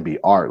calligraphy can be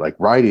art, like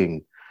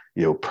writing,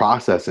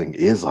 processing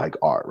is like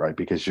art, right?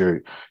 Because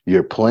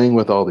you're playing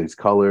with all these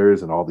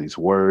colors and all these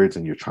words,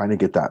 and you're trying to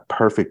get that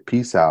perfect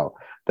piece out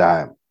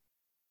that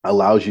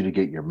allows you to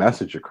get your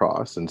message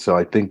across. And so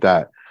I think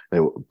that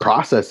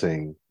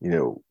processing,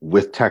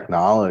 with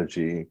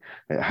technology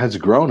has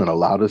grown and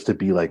allowed us to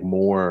be like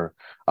more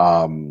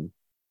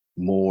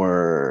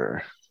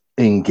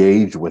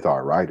engaged with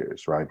our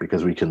writers, right?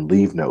 Because we can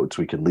leave notes,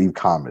 we can leave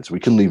comments, we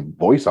can leave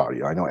voice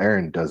audio. I know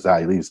Aaron does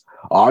that. He leaves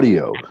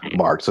audio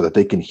marks so that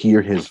they can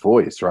hear his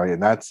voice, right?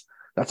 And that's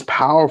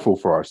powerful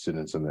for our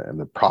students in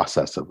the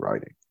process of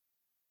writing.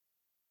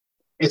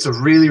 It's a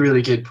really,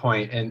 really good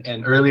point.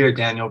 And earlier,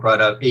 Daniel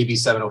brought up AB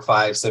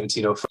 705,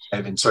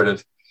 1705, and sort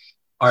of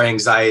our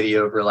anxiety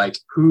over like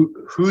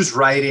who's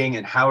writing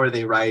and how are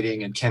they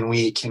writing, and can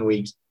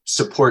we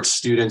support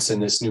students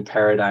in this new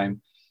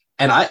paradigm.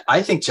 And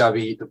I think,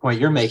 Javi, the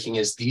point you're making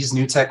is these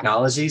new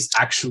technologies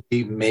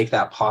actually make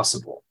that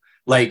possible.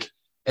 Like,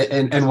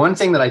 and one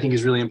thing that I think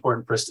is really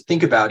important for us to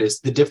think about is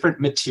the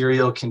different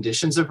material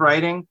conditions of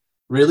writing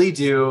really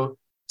do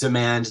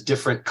demand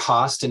different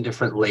cost and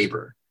different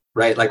labor,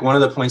 right? Like one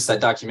of the points that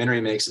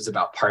documentary makes is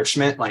about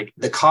parchment. Like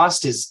the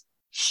cost is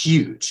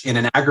huge in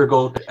an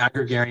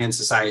agrarian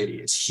society.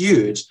 It's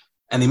huge.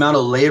 And the amount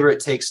of labor it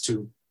takes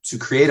to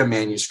create a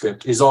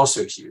manuscript is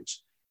also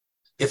huge.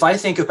 If I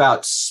think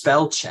about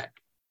spell check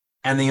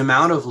and the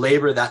amount of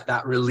labor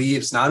that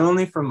relieves not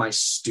only from my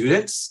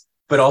students,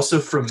 but also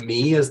from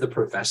me as the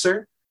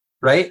professor,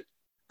 right?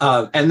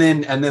 And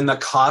then the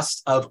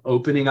cost of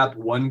opening up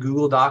one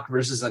Google Doc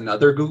versus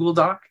another Google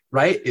Doc,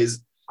 right?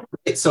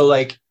 So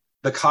like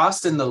the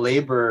cost and the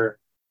labor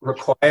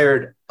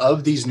required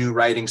of these new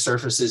writing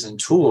surfaces and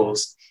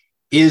tools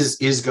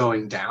is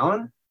going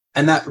down.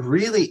 And that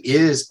really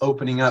is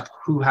opening up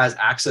who has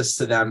access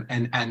to them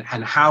and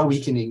how we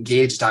can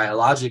engage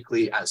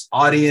dialogically as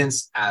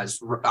audience, as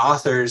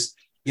authors,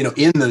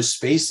 in those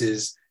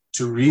spaces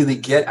to really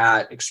get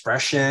at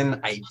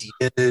expression,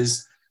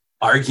 ideas,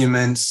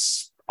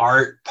 arguments,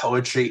 art,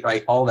 poetry,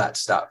 right? All that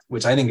stuff,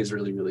 which I think is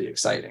really, really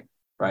exciting,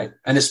 right?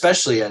 And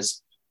especially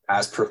as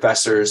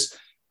professors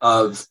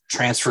of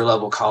transfer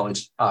level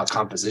college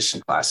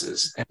composition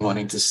classes and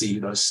wanting to see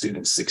those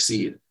students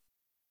succeed.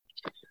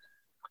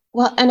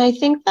 Well, and I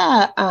think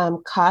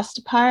the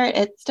cost part,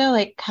 it still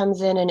like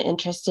comes in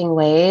interesting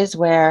ways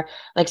where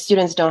like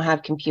students don't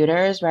have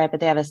computers, right? But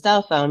they have a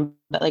cell phone,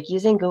 but like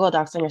using Google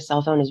Docs on your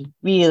cell phone is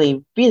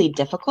really, really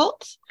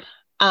difficult.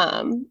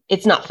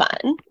 It's not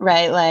fun,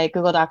 right? Like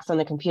Google Docs on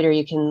the computer,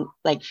 you can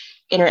like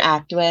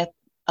interact with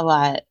a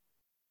lot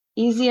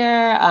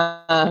easier.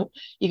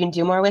 You can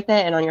do more with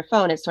it. And on your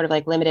phone, it's sort of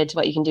like limited to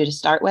what you can do to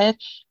start with,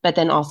 but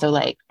then also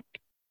like,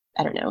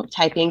 I don't know,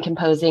 typing,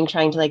 composing,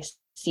 trying to like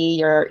see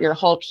your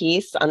whole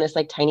piece on this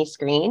like tiny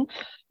screen,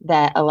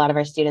 that a lot of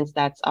our students,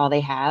 that's all they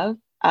have,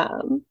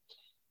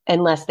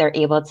 unless they're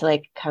able to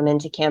like come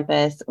into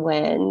campus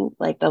when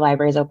like the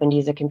library is open to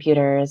use the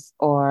computers.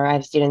 Or I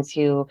have students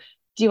who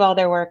do all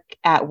their work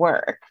at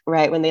work,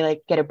 right? When they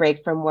like get a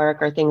break from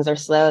work or things are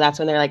slow, that's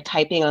when they're like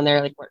typing on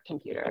their like work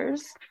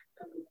computers.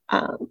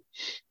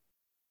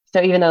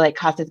 So even though like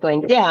cost is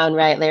going down,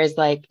 right, there's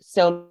like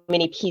so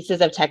many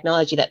pieces of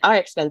technology that are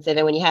expensive.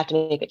 And when you have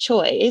to make a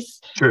choice,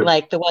 True.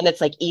 Like the one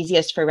that's like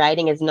easiest for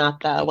writing is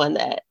not the one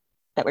that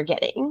we're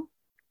getting.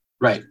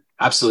 Right.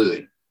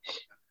 Absolutely.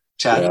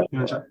 Chad?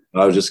 Yeah.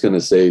 I was just going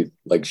to say,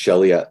 like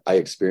Shelley, I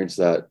experienced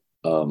that,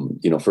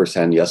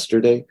 firsthand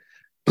yesterday,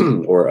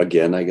 or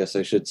again, I guess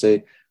I should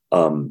say.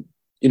 I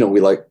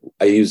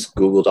use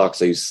Google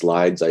Docs, I use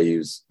slides, I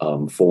use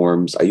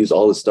forms, I use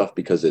all this stuff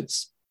because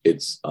it's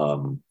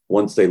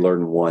once they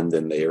learn one,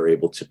 then they are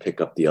able to pick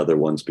up the other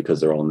ones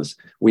because they're all in this.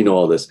 We know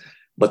all this,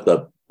 but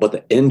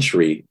the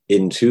entry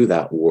into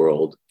that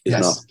world is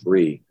not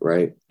free,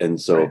 right?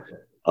 And so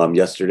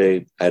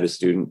yesterday I had a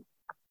student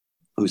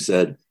who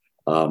said,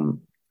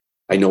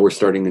 I know we're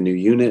starting a new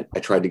unit. I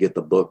tried to get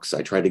the books.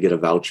 I tried to get a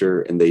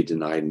voucher and they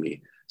denied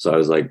me. So I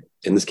was like,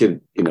 and this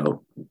kid,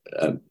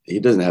 he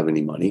doesn't have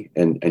any money,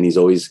 and he's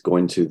always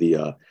going to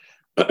the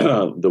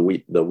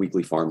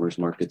weekly farmers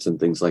markets and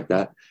things like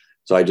that.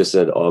 So I just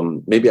said,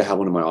 maybe I have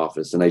one in my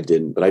office, and I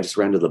didn't, but I just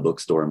ran to the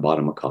bookstore and bought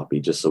him a copy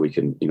just so we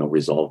can,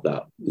 resolve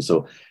that.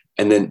 So,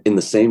 and then in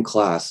the same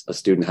class, a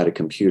student had a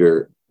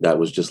computer that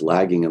was just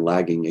lagging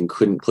and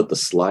couldn't put the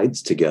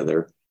slides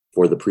together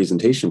for the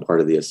presentation part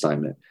of the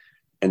assignment.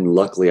 And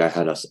luckily I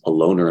had a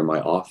loaner in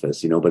my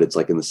office, but it's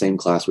like in the same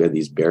class, we had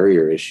these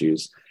barrier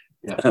issues.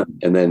 Yeah.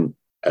 And then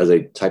as I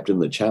typed in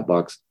the chat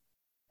box,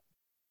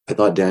 I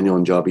thought Daniel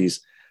and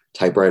Javi's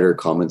typewriter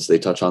comments, they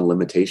touch on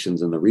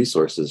limitations in the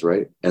resources,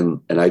 right?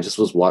 And I just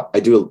I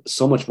do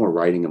so much more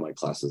writing in my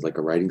classes, like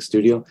a writing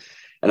studio.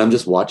 And I'm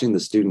just watching the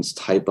students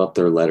type up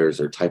their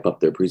letters or type up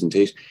their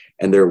presentation,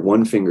 and they're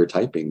one finger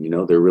typing,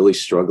 they're really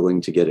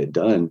struggling to get it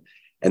done.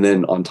 And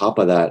then on top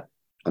of that,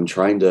 I'm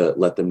trying to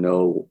let them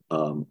know,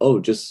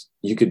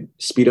 you could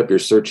speed up your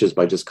searches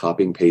by just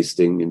copying,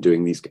 pasting, and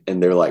doing these.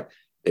 And they're like,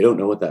 they don't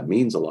know what that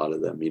means, a lot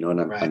of them,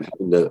 and I'm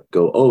having to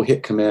go,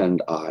 hit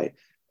Command I,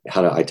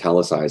 how to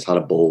italicize, how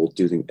to bold,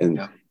 do things.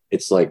 And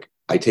it's like,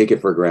 I take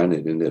it for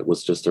granted. And it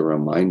was just a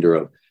reminder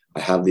of, I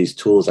have these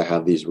tools, I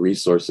have these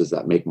resources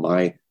that make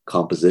my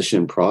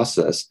composition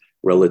process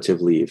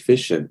relatively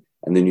efficient.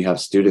 And then you have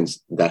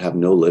students that have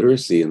no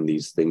literacy in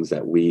these things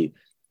that we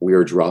we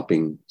are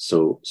dropping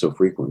so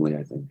frequently,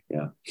 I think.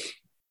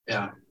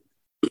 Yeah.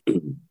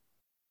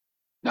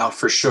 No,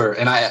 for sure.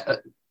 And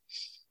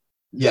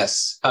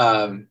yes,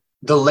 the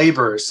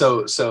labor.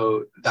 So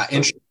that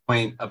entry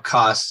point of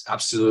cost,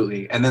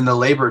 absolutely. And then the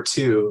labor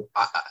too.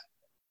 I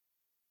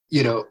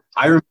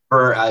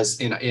remember as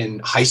in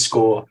high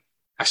school,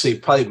 actually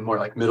probably more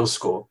like middle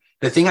school,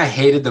 the thing I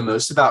hated the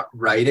most about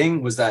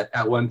writing was that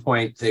at one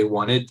point they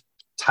wanted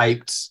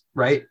typed,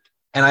 right?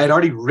 And I had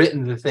already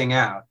written the thing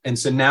out. And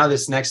so now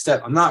this next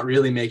step, I'm not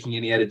really making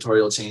any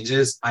editorial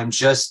changes. I'm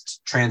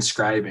just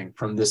transcribing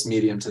from this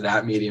medium to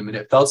that medium. And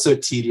it felt so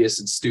tedious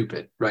and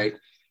stupid, right?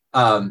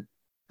 But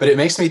it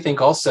makes me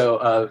think also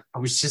of, I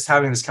was just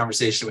having this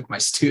conversation with my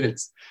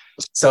students.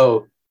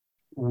 So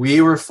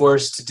we were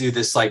forced to do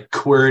this like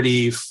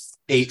QWERTY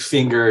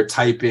 8-finger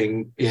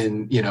typing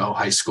in,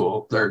 high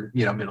school or,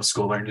 middle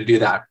school, learn to do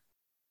that.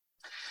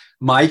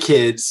 My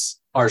kids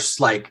are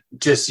like,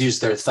 just use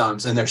their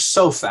thumbs and they're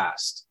so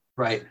fast,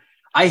 right?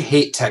 I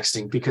hate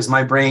texting because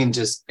my brain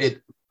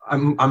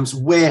I'm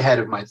way ahead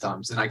of my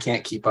thumbs and I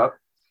can't keep up.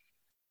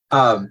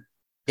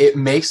 It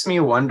makes me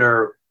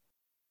wonder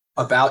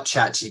about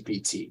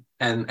ChatGPT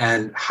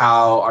and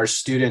how our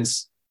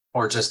students,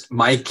 or just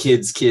my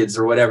kids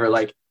or whatever,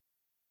 like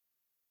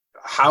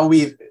how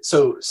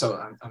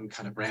I'm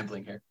kind of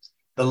rambling here.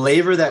 The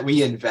labor that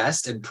we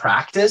invest in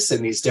practice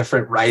in these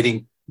different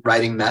writing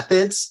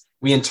methods,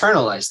 we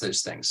internalize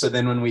those things. So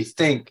then when we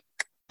think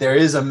there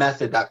is a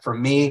method that for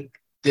me,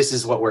 this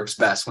is what works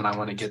best when I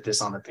want to get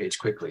this on the page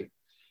quickly,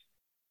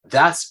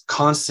 that's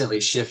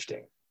constantly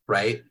shifting,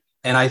 right?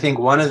 And I think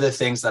one of the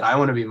things that I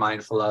want to be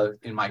mindful of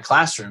in my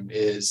classroom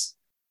is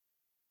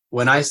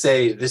when I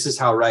say this is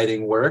how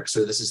writing works,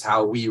 or this is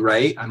how we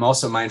write, I'm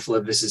also mindful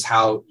of this is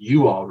how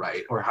you all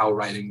write, or how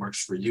writing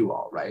works for you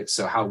all, right?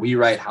 So how we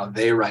write, how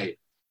they write,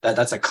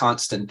 that's a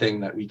constant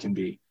thing that we can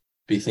be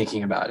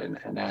thinking about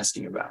and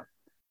asking about.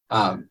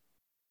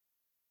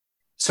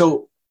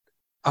 So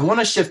I want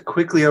to shift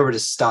quickly over to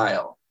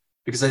style,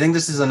 because I think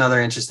this is another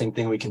interesting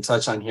thing we can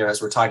touch on here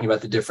as we're talking about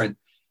the different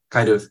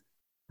kind of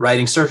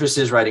writing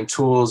surfaces, writing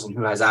tools, and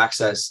who has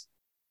access.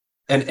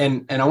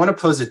 And I want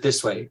to pose it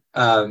this way.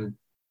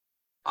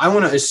 I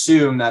want to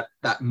assume that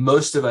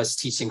most of us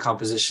teaching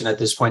composition at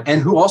this point,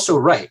 and who also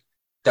write,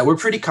 that we're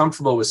pretty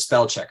comfortable with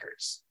spell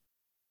checkers.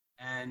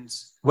 And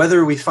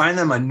whether we find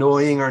them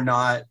annoying or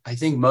not, I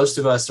think most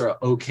of us are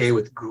okay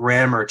with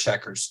grammar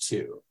checkers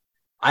too.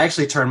 I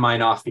actually turn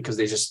mine off because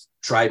they just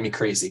drive me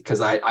crazy, because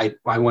I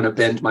want to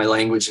bend my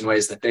language in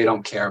ways that they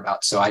don't care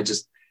about. So I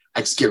just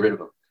get rid of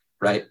them,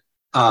 right?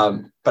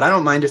 But I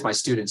don't mind if my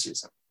students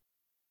use them.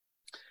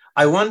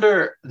 I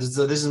wonder,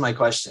 so this is my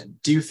question.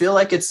 Do you feel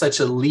like it's such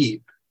a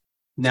leap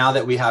now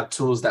that we have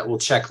tools that will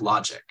check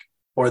logic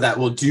or that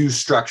will do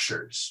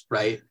structures,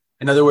 right?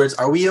 In other words,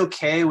 are we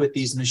okay with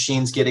these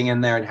machines getting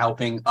in there and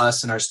helping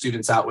us and our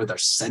students out with our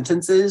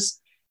sentences,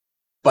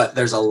 but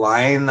there's a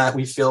line that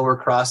we feel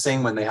we're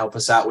crossing when they help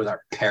us out with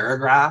our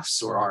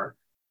paragraphs or our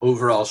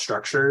overall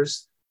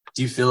structures?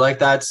 Do you feel like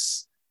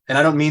that's, and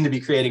I don't mean to be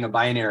creating a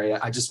binary,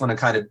 I just want to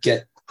kind of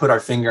put our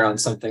finger on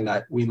something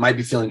that we might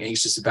be feeling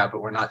anxious about,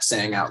 but we're not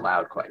saying out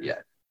loud quite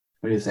yet.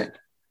 What do you think?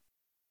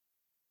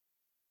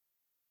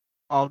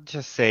 I'll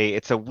just say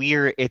it's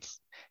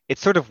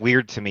sort of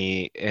weird to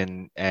me,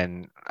 and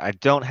I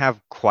don't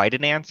have quite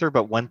an answer,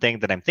 but one thing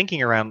that I'm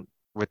thinking around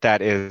with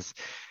that is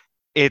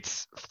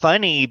it's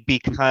funny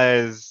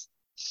because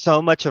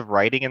so much of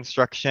writing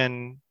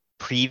instruction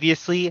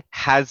previously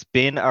has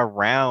been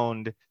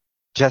around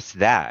just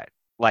that,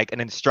 like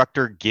an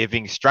instructor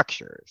giving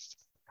structures.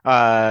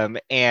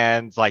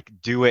 And like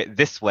do it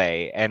this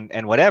way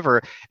and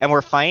whatever. And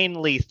we're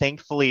finally,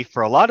 thankfully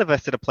for a lot of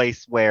us, at a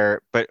place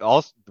where, but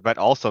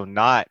also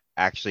not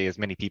actually as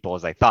many people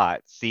as I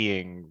thought,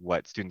 seeing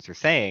what students are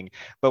saying,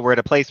 but we're at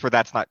a place where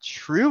that's not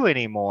true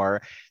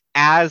anymore,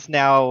 as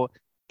now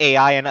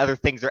AI and other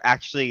things are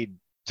actually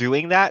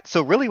doing that.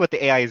 So really what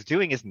the AI is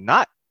doing is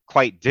not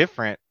quite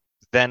different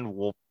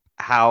than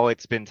how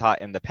it's been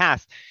taught in the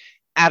past,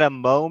 at a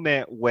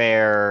moment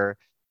where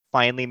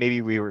finally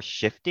maybe we were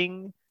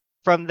shifting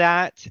from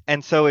that.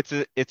 And so it's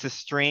a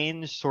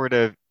strange sort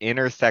of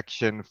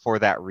intersection for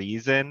that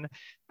reason,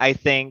 I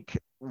think,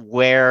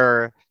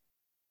 where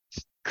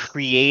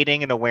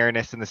creating an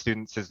awareness in the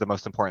students is the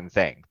most important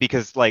thing.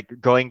 Because like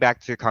going back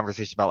to the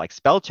conversation about like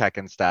spell check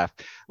and stuff,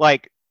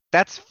 like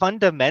that's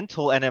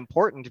fundamental and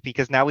important,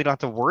 because now we don't have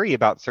to worry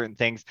about certain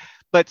things.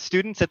 But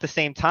students at the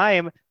same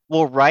time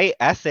will write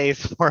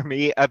essays for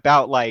me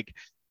about like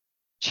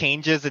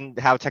changes in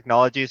how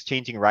technology is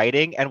changing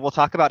writing, and we'll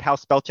talk about how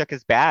spell check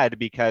is bad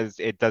because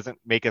it doesn't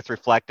make us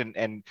reflect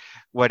and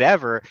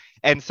whatever.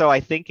 And so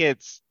I think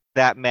it's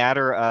that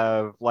matter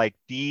of like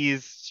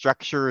these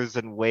structures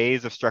and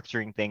ways of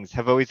structuring things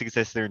have always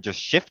existed and just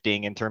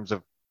shifting in terms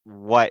of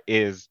what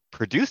is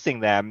producing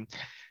them,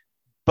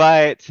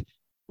 but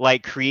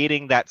like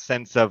creating that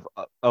sense of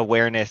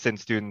awareness in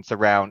students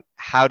around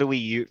how do we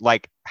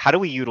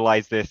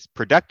utilize this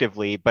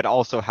productively, but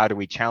also how do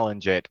we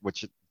challenge it,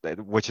 which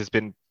has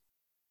been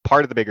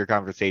part of the bigger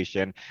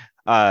conversation.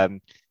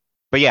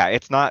 But yeah,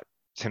 it's not,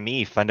 to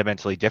me,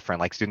 fundamentally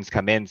different. Like students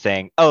come in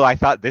saying, oh, I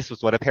thought this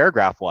was what a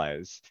paragraph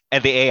was.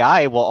 And the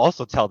AI will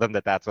also tell them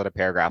that that's what a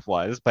paragraph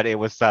was, but it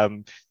was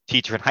some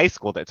teacher in high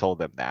school that told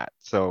them that.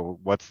 So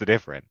what's the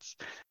difference?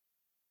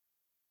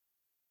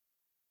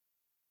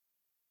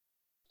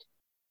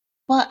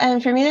 Well,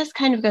 and for me, this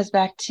kind of goes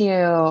back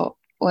to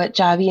what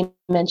Javi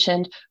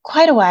mentioned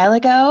quite a while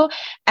ago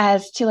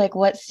as to like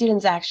what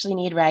students actually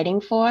need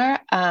writing for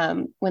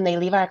when they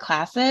leave our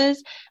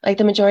classes. Like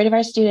the majority of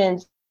our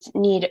students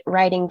need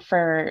writing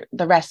for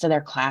the rest of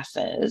their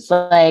classes.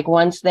 Like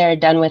once they're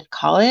done with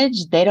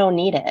college, they don't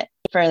need it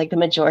for like the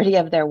majority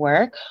of their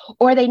work,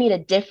 or they need a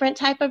different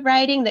type of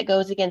writing that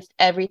goes against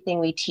everything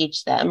we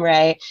teach them,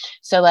 right?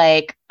 So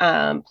like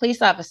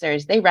police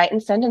officers, they write in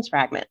sentence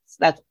fragments.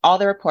 That's all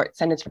the report,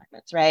 sentence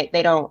fragments, right?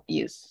 They don't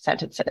use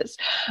sentences.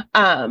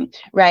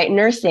 Right?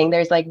 Nursing,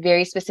 there's like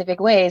very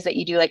specific ways that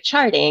you do like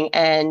charting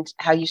and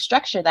how you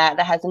structure that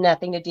has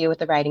nothing to do with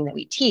the writing that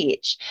we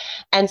teach.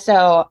 And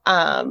so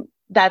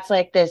that's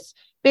like this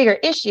bigger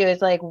issue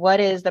is like, what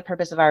is the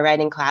purpose of our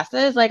writing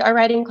classes? Like our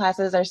writing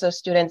classes are so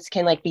students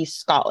can like be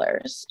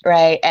scholars,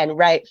 right? And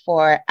write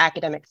for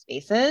academic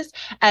spaces.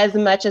 As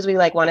much as we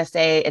like want to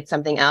say it's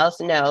something else,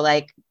 no,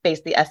 like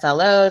basically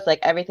SLOs, like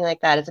everything like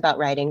that is about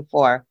writing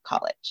for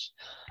college.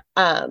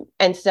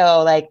 And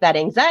so like that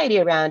anxiety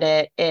around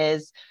it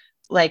is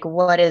like,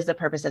 what is the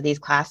purpose of these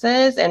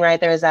classes? And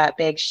right, there was that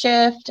big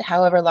shift,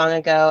 however long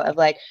ago, of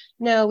like,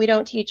 no, we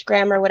don't teach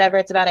grammar, whatever,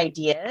 it's about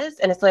ideas.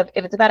 And it's like,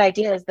 if it's about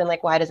ideas, then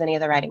like, why does any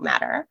of the writing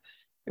matter?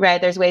 Right?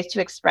 There's ways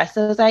to express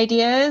those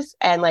ideas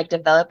and like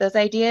develop those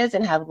ideas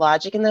and have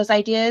logic in those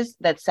ideas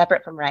that's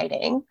separate from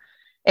writing.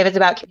 If it's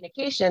about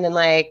communication, then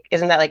like,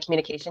 isn't that like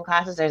communication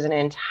classes? There's an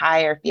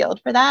entire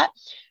field for that.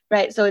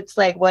 Right. So it's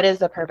like, what is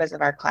the purpose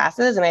of our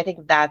classes? And I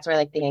think that's where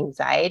like the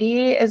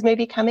anxiety is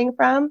maybe coming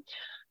from.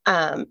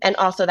 And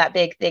also that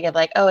big thing of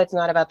like, oh, it's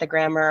not about the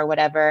grammar or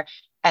whatever.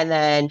 And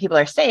then people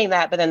are saying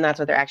that, but then that's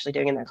what they're actually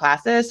doing in their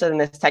classes. So then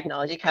this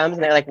technology comes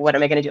and they're like, what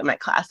am I going to do in my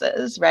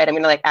classes? Right. I'm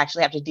going to like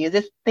actually have to do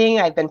this thing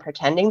I've been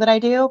pretending that I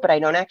do, but I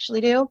don't actually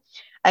do.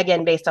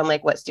 Again, based on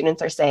like what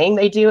students are saying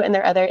they do in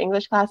their other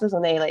English classes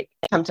when they like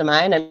come to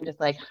mine, I'm just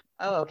like,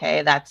 oh,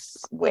 okay, that's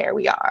where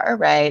we are.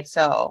 Right.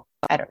 So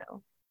I don't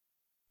know.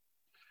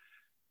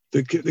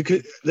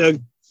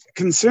 The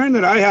concern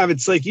that I have,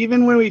 it's like,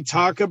 even when we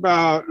talk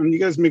about, and you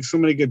guys make so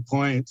many good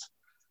points,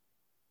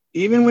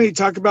 even when you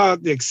talk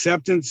about the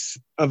acceptance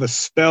of a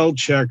spell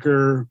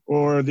checker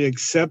or the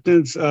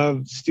acceptance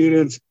of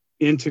students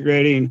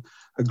integrating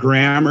a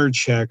grammar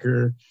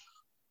checker,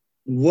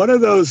 what are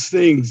those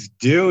things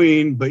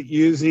doing but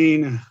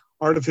using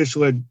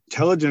artificial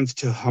intelligence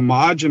to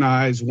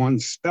homogenize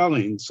one's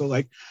spelling? So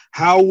like,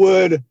 how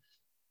would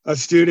a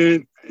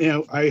student,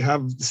 I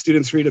have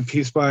students read a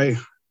piece by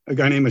a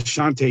guy named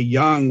Ashante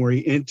Young, where he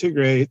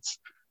integrates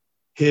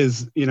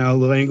his, the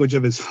language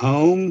of his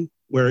home,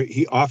 where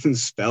he often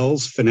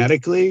spells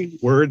phonetically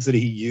words that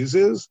he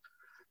uses,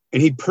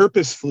 and he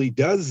purposefully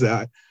does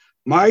that.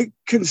 My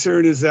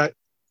concern is that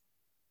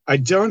I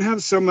don't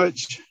have so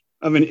much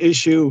of an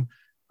issue.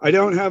 I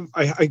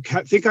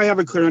think I have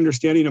a clear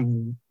understanding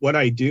of what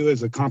I do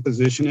as a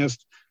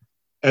compositionist,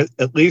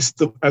 at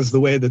least as the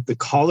way that the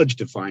college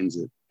defines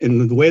it.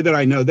 And the way that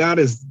I know that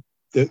is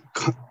the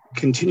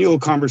continual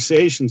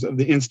conversations of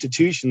the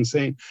institution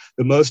saying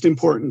the most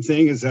important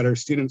thing is that our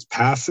students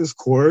pass this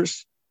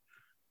course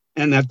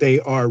and that they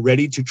are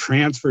ready to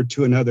transfer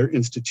to another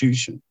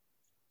institution.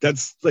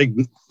 That's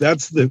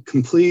the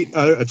complete,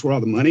 that's where all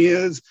the money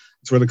is.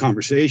 That's where the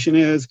conversation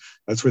is.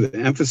 That's where the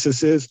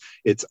emphasis is.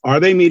 It's, are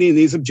they meeting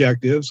these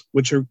objectives,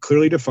 which are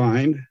clearly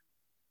defined,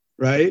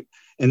 right?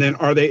 And then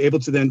are they able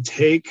to then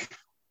take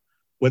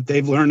what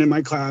they've learned in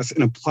my class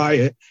and apply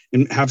it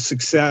and have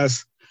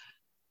success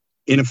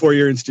in a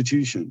four-year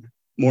institution,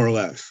 more or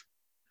less.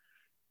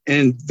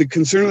 And the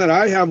concern that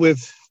I have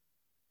with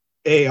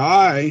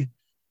AI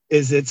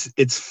is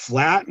it's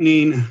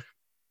flattening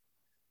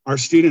our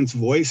students'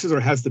 voices, or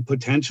has the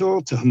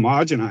potential to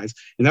homogenize.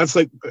 And that's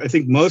like, I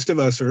think most of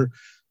us are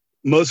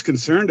most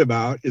concerned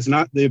about, is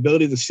not the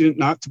ability of the student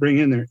not to bring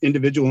in their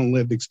individual and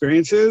lived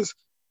experiences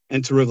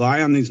and to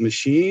rely on these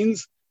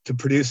machines to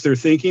produce their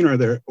thinking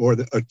or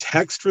a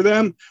text for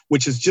them,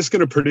 which is just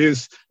going to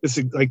produce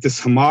this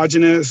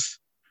homogeneous,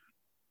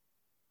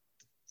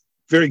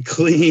 very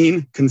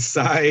clean,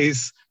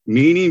 concise,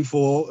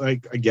 meaningful,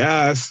 like, I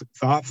guess,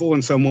 thoughtful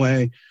in some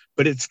way,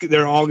 but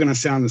they're all going to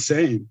sound the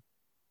same.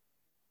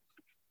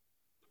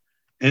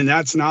 And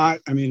that's not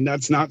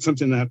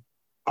something that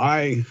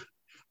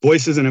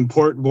voice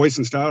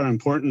and style are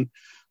important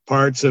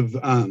parts of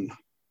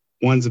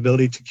one's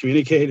ability to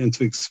communicate and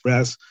to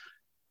express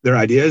their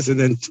ideas, and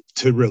then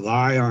to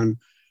rely on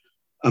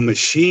a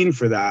machine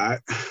for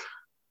that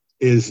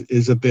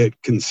is a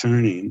bit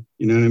concerning.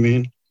 You know what I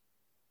mean?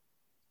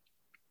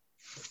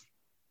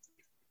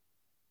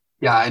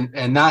 Yeah,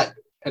 and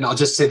I'll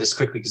just say this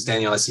quickly because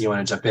Danielle, I see you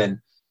want to jump in.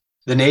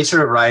 the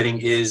nature of writing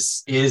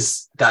is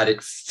that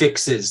it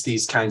fixes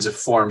these kinds of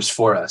forms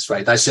for us,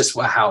 right? That's just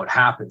how it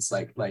happens.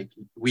 Like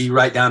we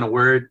write down a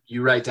word,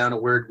 you write down a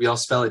word, we all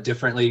spell it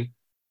differently.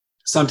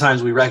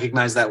 Sometimes we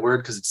recognize that word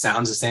because it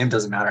sounds the same,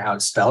 doesn't matter how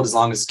it's spelled, as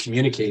long as it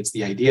communicates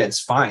the idea, it's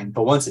fine.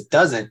 But once it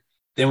doesn't,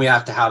 then we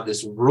have to have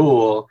this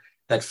rule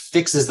that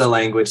fixes the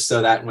language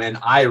so that when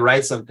I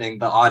write something,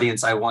 the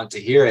audience I want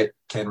to hear it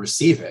can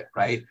receive it,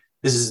 right?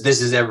 This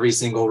is every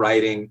single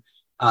writing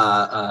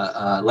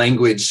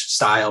language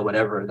style,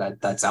 whatever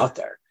that's out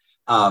there.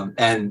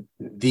 And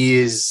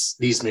these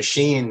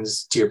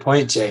machines, to your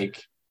point,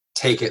 Jake,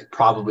 take it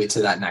probably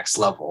to that next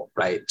level,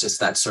 right? Just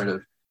that sort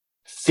of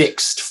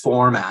fixed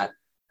format.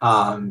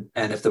 And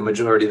if the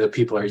majority of the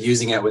people are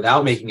using it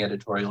without making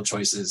editorial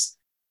choices,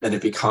 then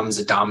it becomes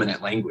a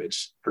dominant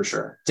language for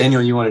sure.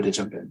 Daniel, you wanted to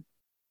jump in.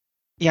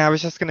 Yeah, I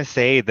was just going to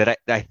say that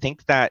I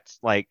think that,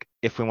 like,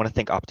 if we want to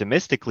think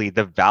optimistically,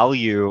 the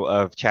value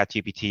of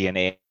ChatGPT and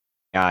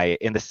AI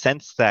in the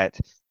sense that,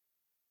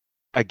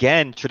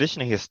 again,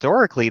 traditionally,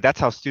 historically, that's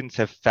how students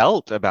have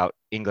felt about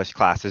English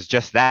classes,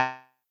 just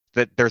that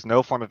there's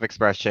no form of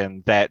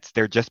expression, that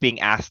they're just being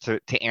asked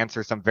to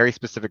answer some very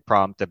specific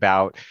prompt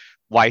about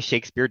why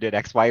Shakespeare did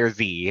X, Y, or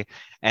Z,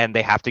 and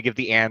they have to give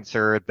the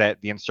answer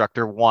that the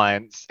instructor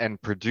wants and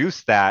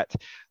produce that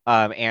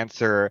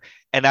answer.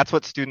 And that's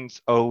what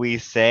students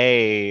always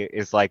say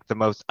is like the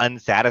most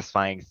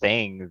unsatisfying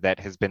thing that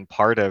has been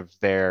part of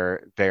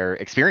their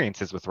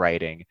experiences with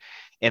writing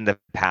in the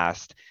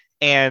past.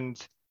 And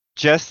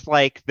just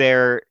like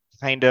their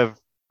kind of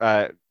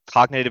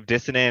cognitive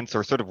dissonance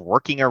or sort of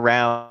working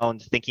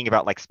around thinking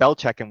about like spell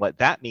check and what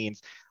that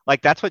means,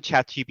 like that's what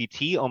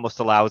ChatGPT almost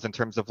allows in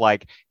terms of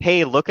like,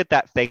 hey, look at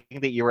that thing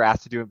that you were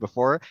asked to do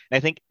before. And I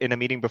think in a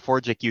meeting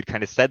before, Jake, you'd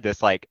kind of said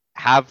this, like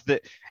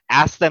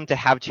ask them to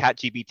have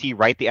ChatGPT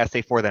write the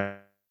essay for them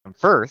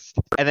first,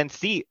 and then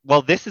see,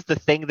 well, this is the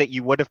thing that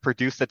you would have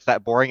produced that's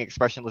that boring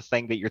expressionless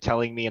thing that you're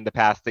telling me in the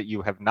past that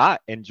you have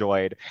not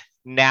enjoyed.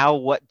 Now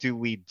what do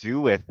we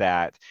do with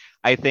that?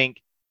 I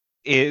think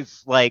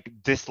is like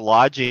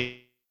dislodging,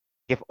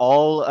 if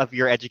all of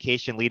your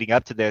education leading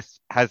up to this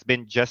has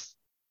been just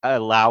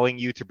allowing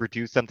you to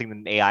produce something that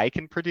an AI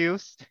can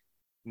produce,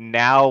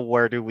 now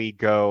where do we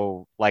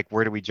go? Like,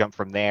 where do we jump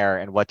from there,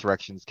 and what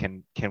directions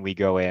can we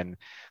go in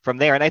from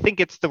there? And I think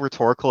it's the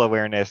rhetorical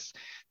awareness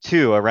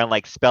too around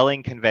like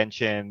spelling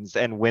conventions,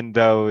 and when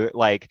though,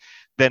 like,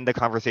 then the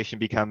conversation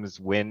becomes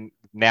when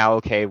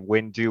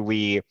do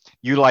we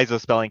utilize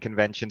those spelling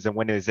conventions, and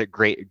when is it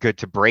good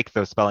to break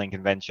those spelling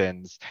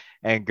conventions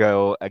and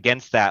go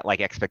against that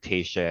like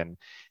expectation,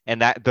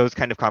 and that those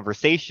kind of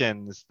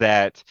conversations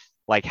that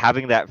like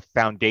having that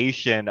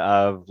foundation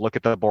of look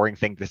at the boring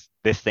thing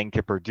this thing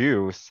can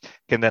produce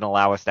can then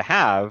allow us to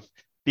have,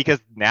 because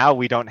now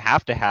we don't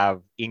have to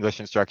have English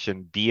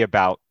instruction be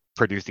about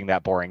producing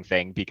that boring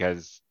thing,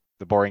 because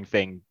the boring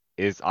thing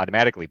is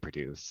automatically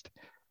produced.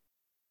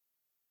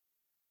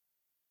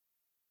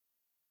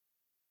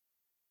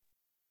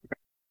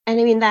 And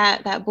I mean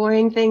that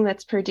boring thing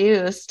that's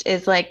produced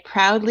is like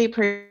proudly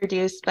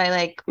produced by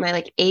like my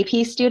like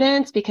AP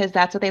students, because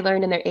that's what they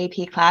learned in their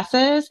AP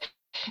classes,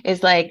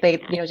 is like they,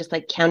 just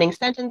like counting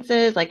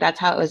sentences, like that's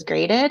how it was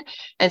graded.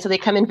 And so they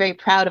come in very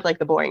proud of like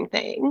the boring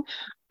thing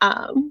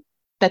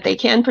that they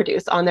can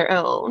produce on their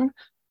own.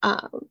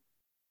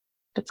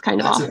 That's kind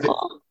of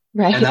awful,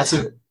 right? And that's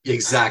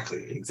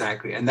exactly.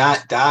 And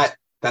that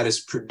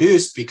is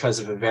produced because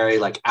of a very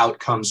like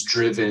outcomes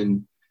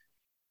driven,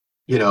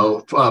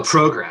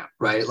 program,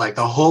 right? Like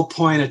the whole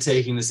point of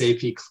taking this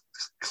AP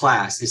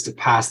class is to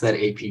pass that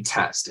AP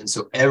test. And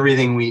so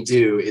everything we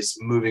do is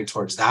moving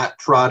towards that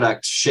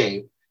product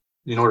shape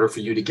in order for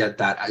you to get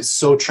that. It's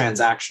so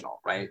transactional,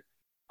 right?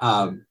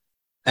 And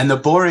the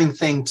boring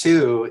thing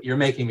too, you're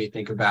making me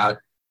think about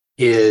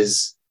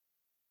is,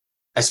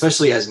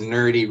 especially as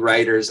nerdy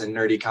writers and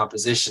nerdy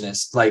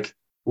compositionists, like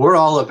we're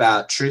all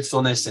about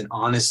truthfulness and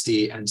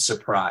honesty and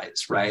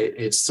surprise, right?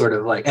 It's sort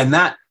of like, and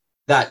that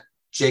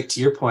Jake,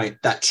 to your point,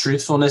 that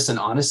truthfulness and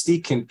honesty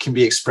can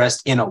be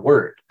expressed in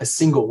a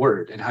single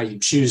word, and how you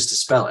choose to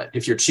spell it.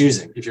 If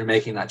you're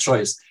making that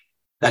choice,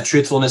 that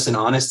truthfulness and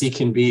honesty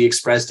can be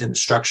expressed in the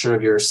structure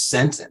of your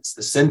sentence,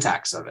 the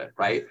syntax of it,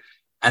 right?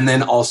 And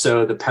then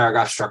also the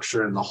paragraph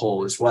structure and the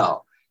whole as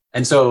well.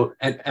 And so,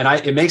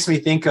 it makes me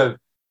think of,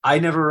 I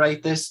never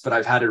write this, but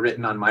I've had it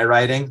written on my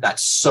writing.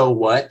 That's so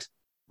what,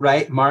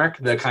 right, Mark?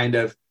 The kind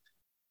of,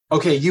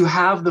 okay, you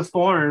have the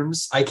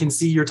forms. I can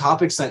see your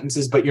topic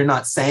sentences, but you're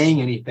not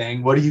saying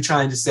anything. What are you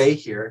trying to say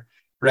here,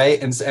 right?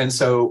 And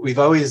so we've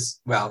always,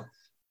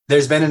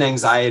 there's been an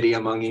anxiety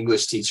among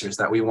English teachers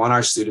that we want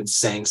our students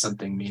saying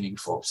something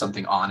meaningful,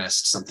 something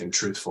honest, something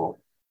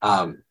truthful,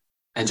 and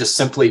just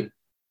simply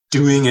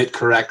doing it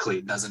correctly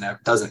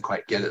doesn't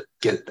quite get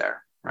it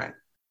there, right?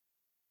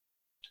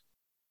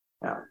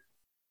 Yeah,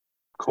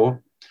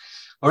 cool.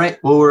 All right,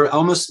 well, we're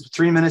almost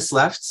 3 minutes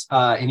left.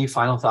 Any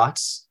final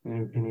thoughts?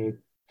 Any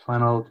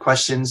final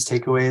questions,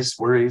 takeaways,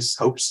 worries,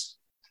 hopes?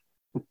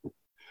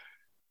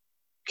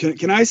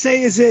 Can I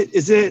say, is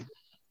it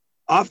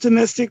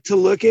optimistic to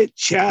look at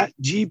Chat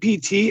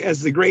GPT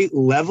as the great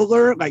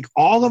leveler. Like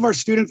all of our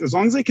students, as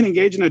long as they can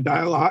engage in a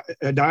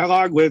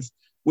dialogue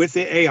with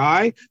the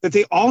AI, that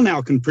they all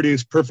now can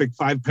produce perfect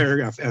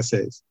 5-paragraph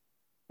essays,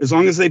 as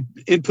long as they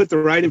input the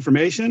right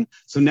information.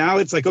 So now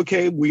it's like,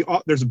 okay,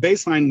 there's a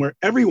baseline where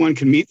everyone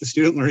can meet the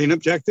student learning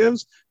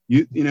objectives,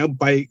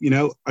 by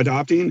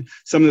adopting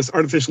some of this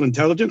artificial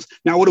intelligence.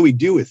 Now, what do we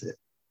do with it?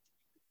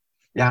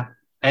 Yeah,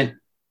 and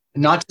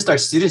not just our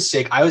students,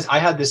 Jake. I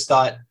had this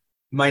thought.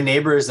 My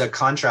neighbor is a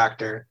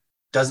contractor,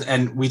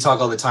 and we talk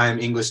all the time,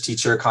 English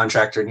teacher,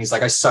 contractor, and he's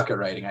like, I suck at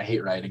writing. I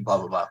hate writing, blah,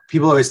 blah, blah.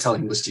 People always tell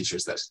English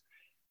teachers this.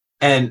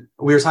 And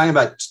we were talking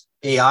about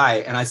AI,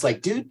 and I was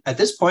like, dude, at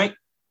this point,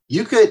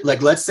 you could,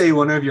 like, let's say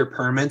one of your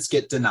permits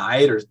get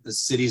denied or the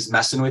city's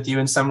messing with you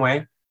in some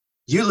way.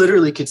 You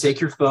literally could take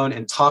your phone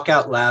and talk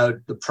out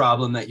loud the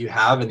problem that you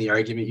have and the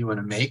argument you want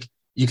to make.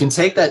 You can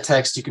take that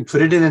text, you can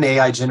put it in an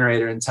AI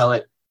generator and tell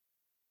it,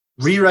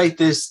 rewrite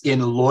this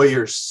in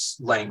lawyer's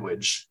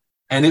language,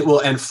 and it will,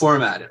 and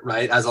format it,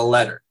 right, as a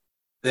letter.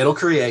 It'll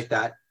create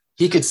that.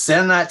 He could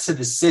send that to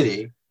the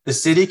city. The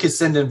city could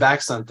send him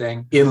back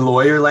something in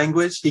lawyer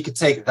language. He could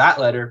take that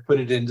letter,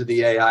 put it into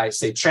the AI,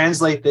 say,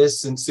 translate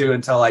this into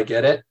until I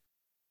get it.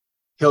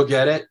 He'll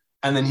get it.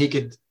 And then he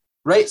could,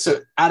 right?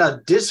 So at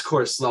a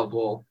discourse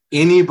level,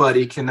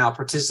 anybody can now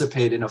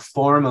participate in a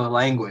form of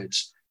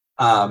language,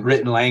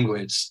 written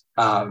language,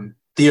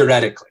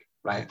 theoretically,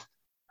 right?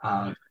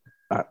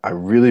 I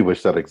really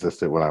wish that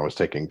existed when I was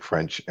taking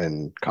French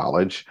in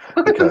college,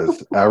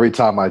 because every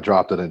time I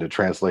dropped it into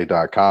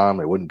translate.com,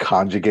 it wouldn't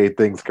conjugate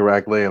things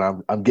correctly.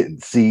 And I'm getting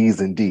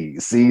C's and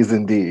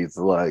D's.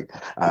 Like,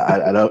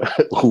 I don't,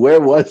 where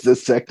was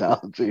this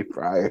technology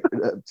prior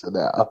to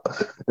now?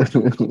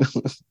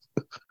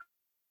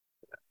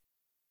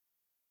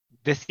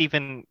 This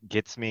even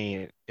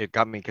it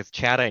got me because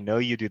Chad, I know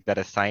you do that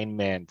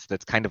assignment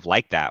that's kind of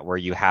like that, where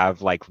you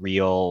have like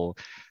real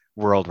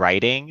world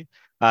writing.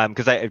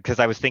 Because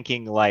I was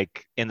thinking,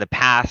 like, in the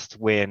past,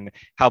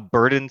 how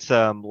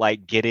burdensome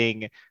like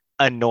getting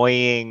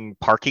annoying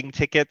parking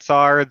tickets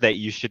are that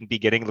you shouldn't be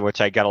getting, which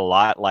I get a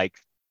lot. Like,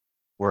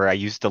 where I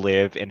used to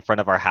live, in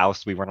front of our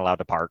house, we weren't allowed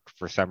to park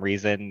for some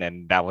reason,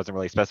 and that wasn't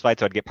really specified.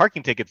 So I'd get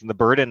parking tickets, and the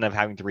burden of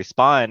having to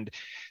respond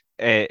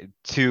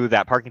to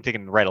that parking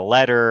ticket and write a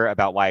letter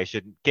about why I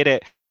shouldn't get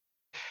it,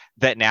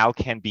 that now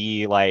can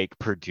be like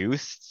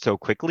produced so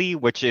quickly,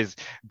 which is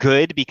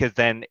good, because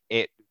then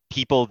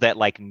people that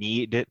like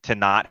need to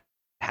not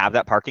have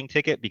that parking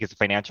ticket because of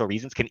financial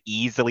reasons can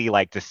easily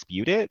like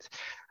dispute it.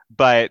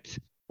 But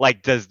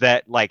like, does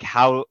that, like,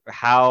 how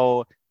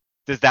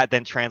does that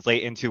then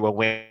translate into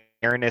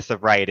awareness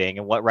of writing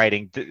and what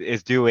writing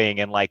is doing,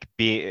 and like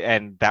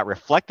and that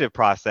reflective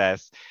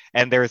process?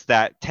 And there's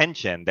that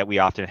tension that we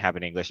often have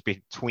in English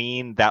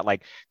between that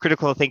like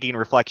critical thinking and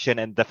reflection,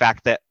 and the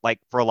fact that like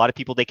for a lot of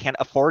people, they can't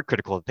afford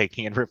critical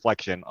thinking and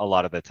reflection a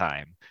lot of the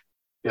time.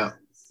 Yeah.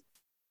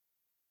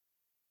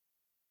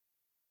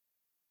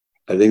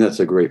 I think that's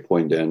a great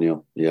point,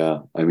 Daniel. Yeah.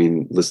 I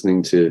mean,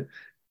 listening to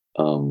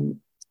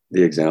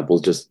the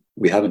examples,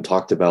 we haven't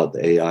talked about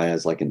the AI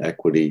as like an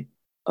equity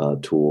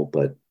tool,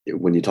 but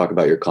when you talk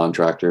about your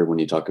contractor, when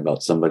you talk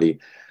about somebody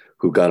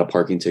who got a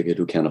parking ticket,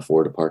 who can't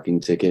afford a parking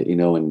ticket,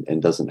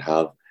 and doesn't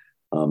have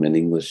an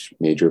English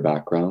major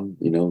background,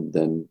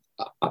 then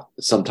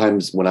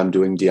sometimes when I'm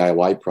doing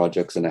DIY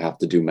projects and I have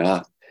to do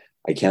math,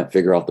 I can't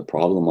figure out the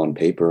problem on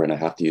paper and I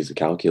have to use a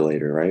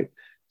calculator, right?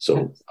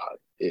 So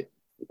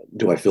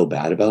do I feel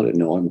bad about it?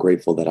 No, I'm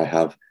grateful that I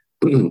have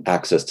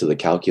access to the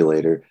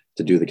calculator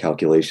to do the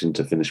calculation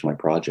to finish my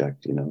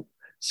project,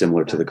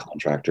 similar to the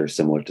contractor,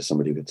 similar to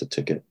somebody who gets a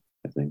ticket,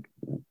 I think.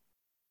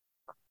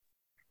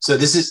 So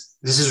this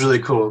is really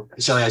cool.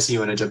 Shelly, I see you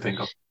want to jump in.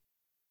 Go.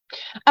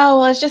 Oh,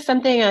 well, it's just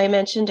something I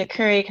mentioned to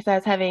Curry because I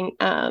was having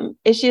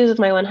issues with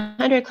my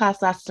 100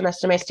 class last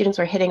semester. My students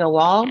were hitting a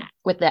wall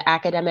with the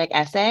academic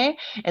essay,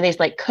 and they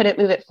just like couldn't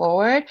move it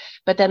forward.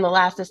 But then the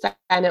last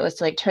assignment was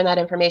to like turn that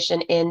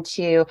information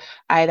into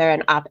either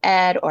an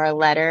op-ed or a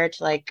letter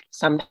to like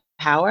some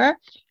power.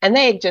 And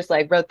they just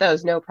like wrote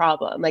those no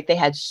problem. Like they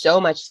had so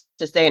much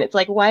to say. And it's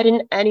like, why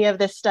didn't any of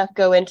this stuff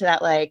go into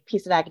that like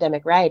piece of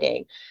academic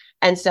writing?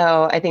 And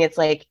so I think it's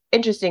like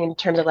interesting in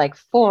terms of like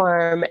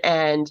form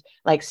and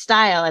like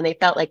style, and they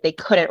felt like they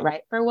couldn't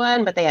write for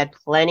one, but they had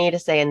plenty to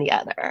say in the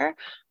other.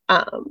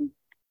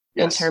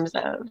 In terms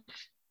of,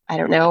 I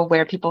don't know,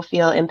 where people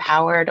feel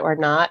empowered or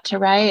not to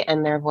write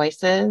and their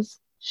voices.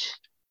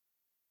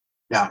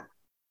 Yeah.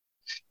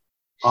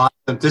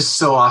 Awesome. This is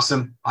so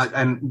awesome.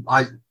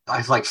 I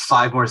have like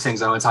 5 more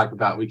things I want to talk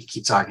about. We could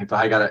keep talking, but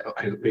I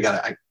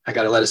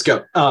gotta let us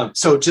go.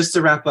 So just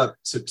to wrap up,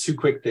 so 2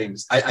 quick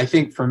things. I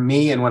think for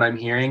me and what I'm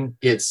hearing,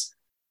 it's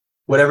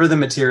whatever the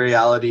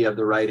materiality of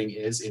the writing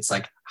is, it's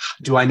like,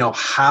 do I know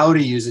how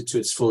to use it to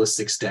its fullest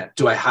extent?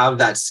 Do I have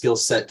that skill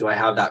set? Do I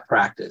have that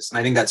practice? And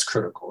I think that's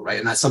critical, right?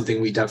 And that's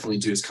something we definitely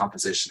do as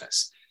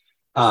compositionists,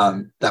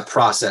 that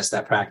process,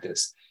 that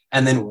practice.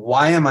 And then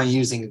why am I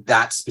using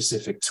that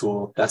specific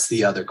tool? That's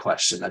the other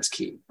question that's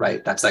key,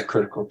 right? That's that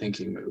critical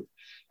thinking move.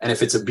 And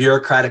if it's a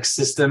bureaucratic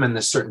system and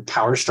there's certain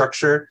power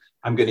structure,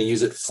 I'm going to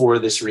use it for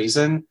this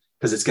reason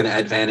because it's going to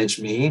advantage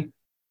me.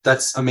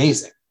 That's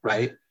amazing,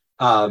 right?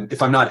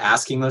 If I'm not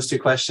asking those two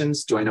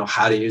questions, do I know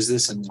how to use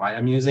this and why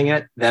I'm using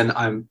it? Then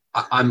I'm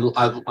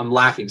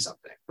lacking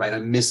something, right?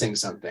 I'm missing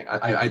something.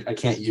 I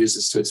can't use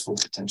this to its full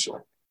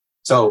potential.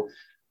 So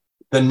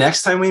the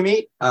next time we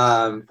meet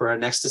for our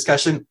next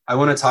discussion, I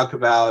want to talk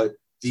about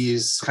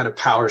these kind of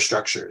power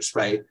structures,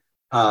 right?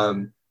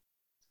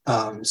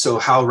 So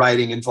how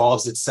writing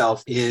involves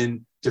itself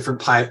in different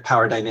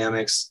power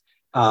dynamics,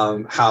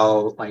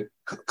 how like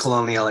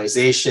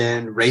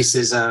colonialization,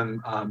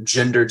 racism,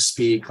 gendered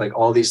speak, like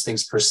all these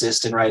things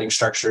persist in writing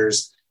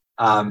structures,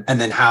 and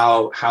then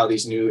how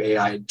these new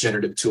AI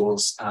generative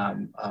tools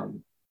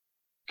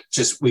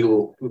we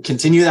will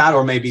continue that,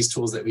 or maybe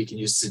tools that we can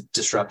use to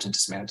disrupt and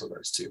dismantle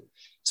those too.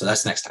 So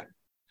that's next time.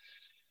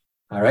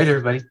 All right,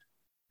 everybody.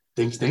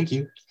 Thank you. Thank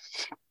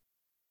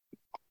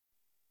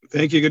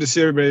you. Good to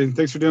see everybody.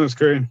 Thanks for doing this,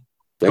 Curry.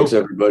 Thanks,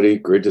 everybody.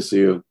 Great to see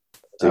you.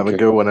 Have a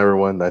good one,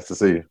 everyone. Nice to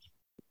see you.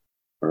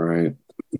 All right.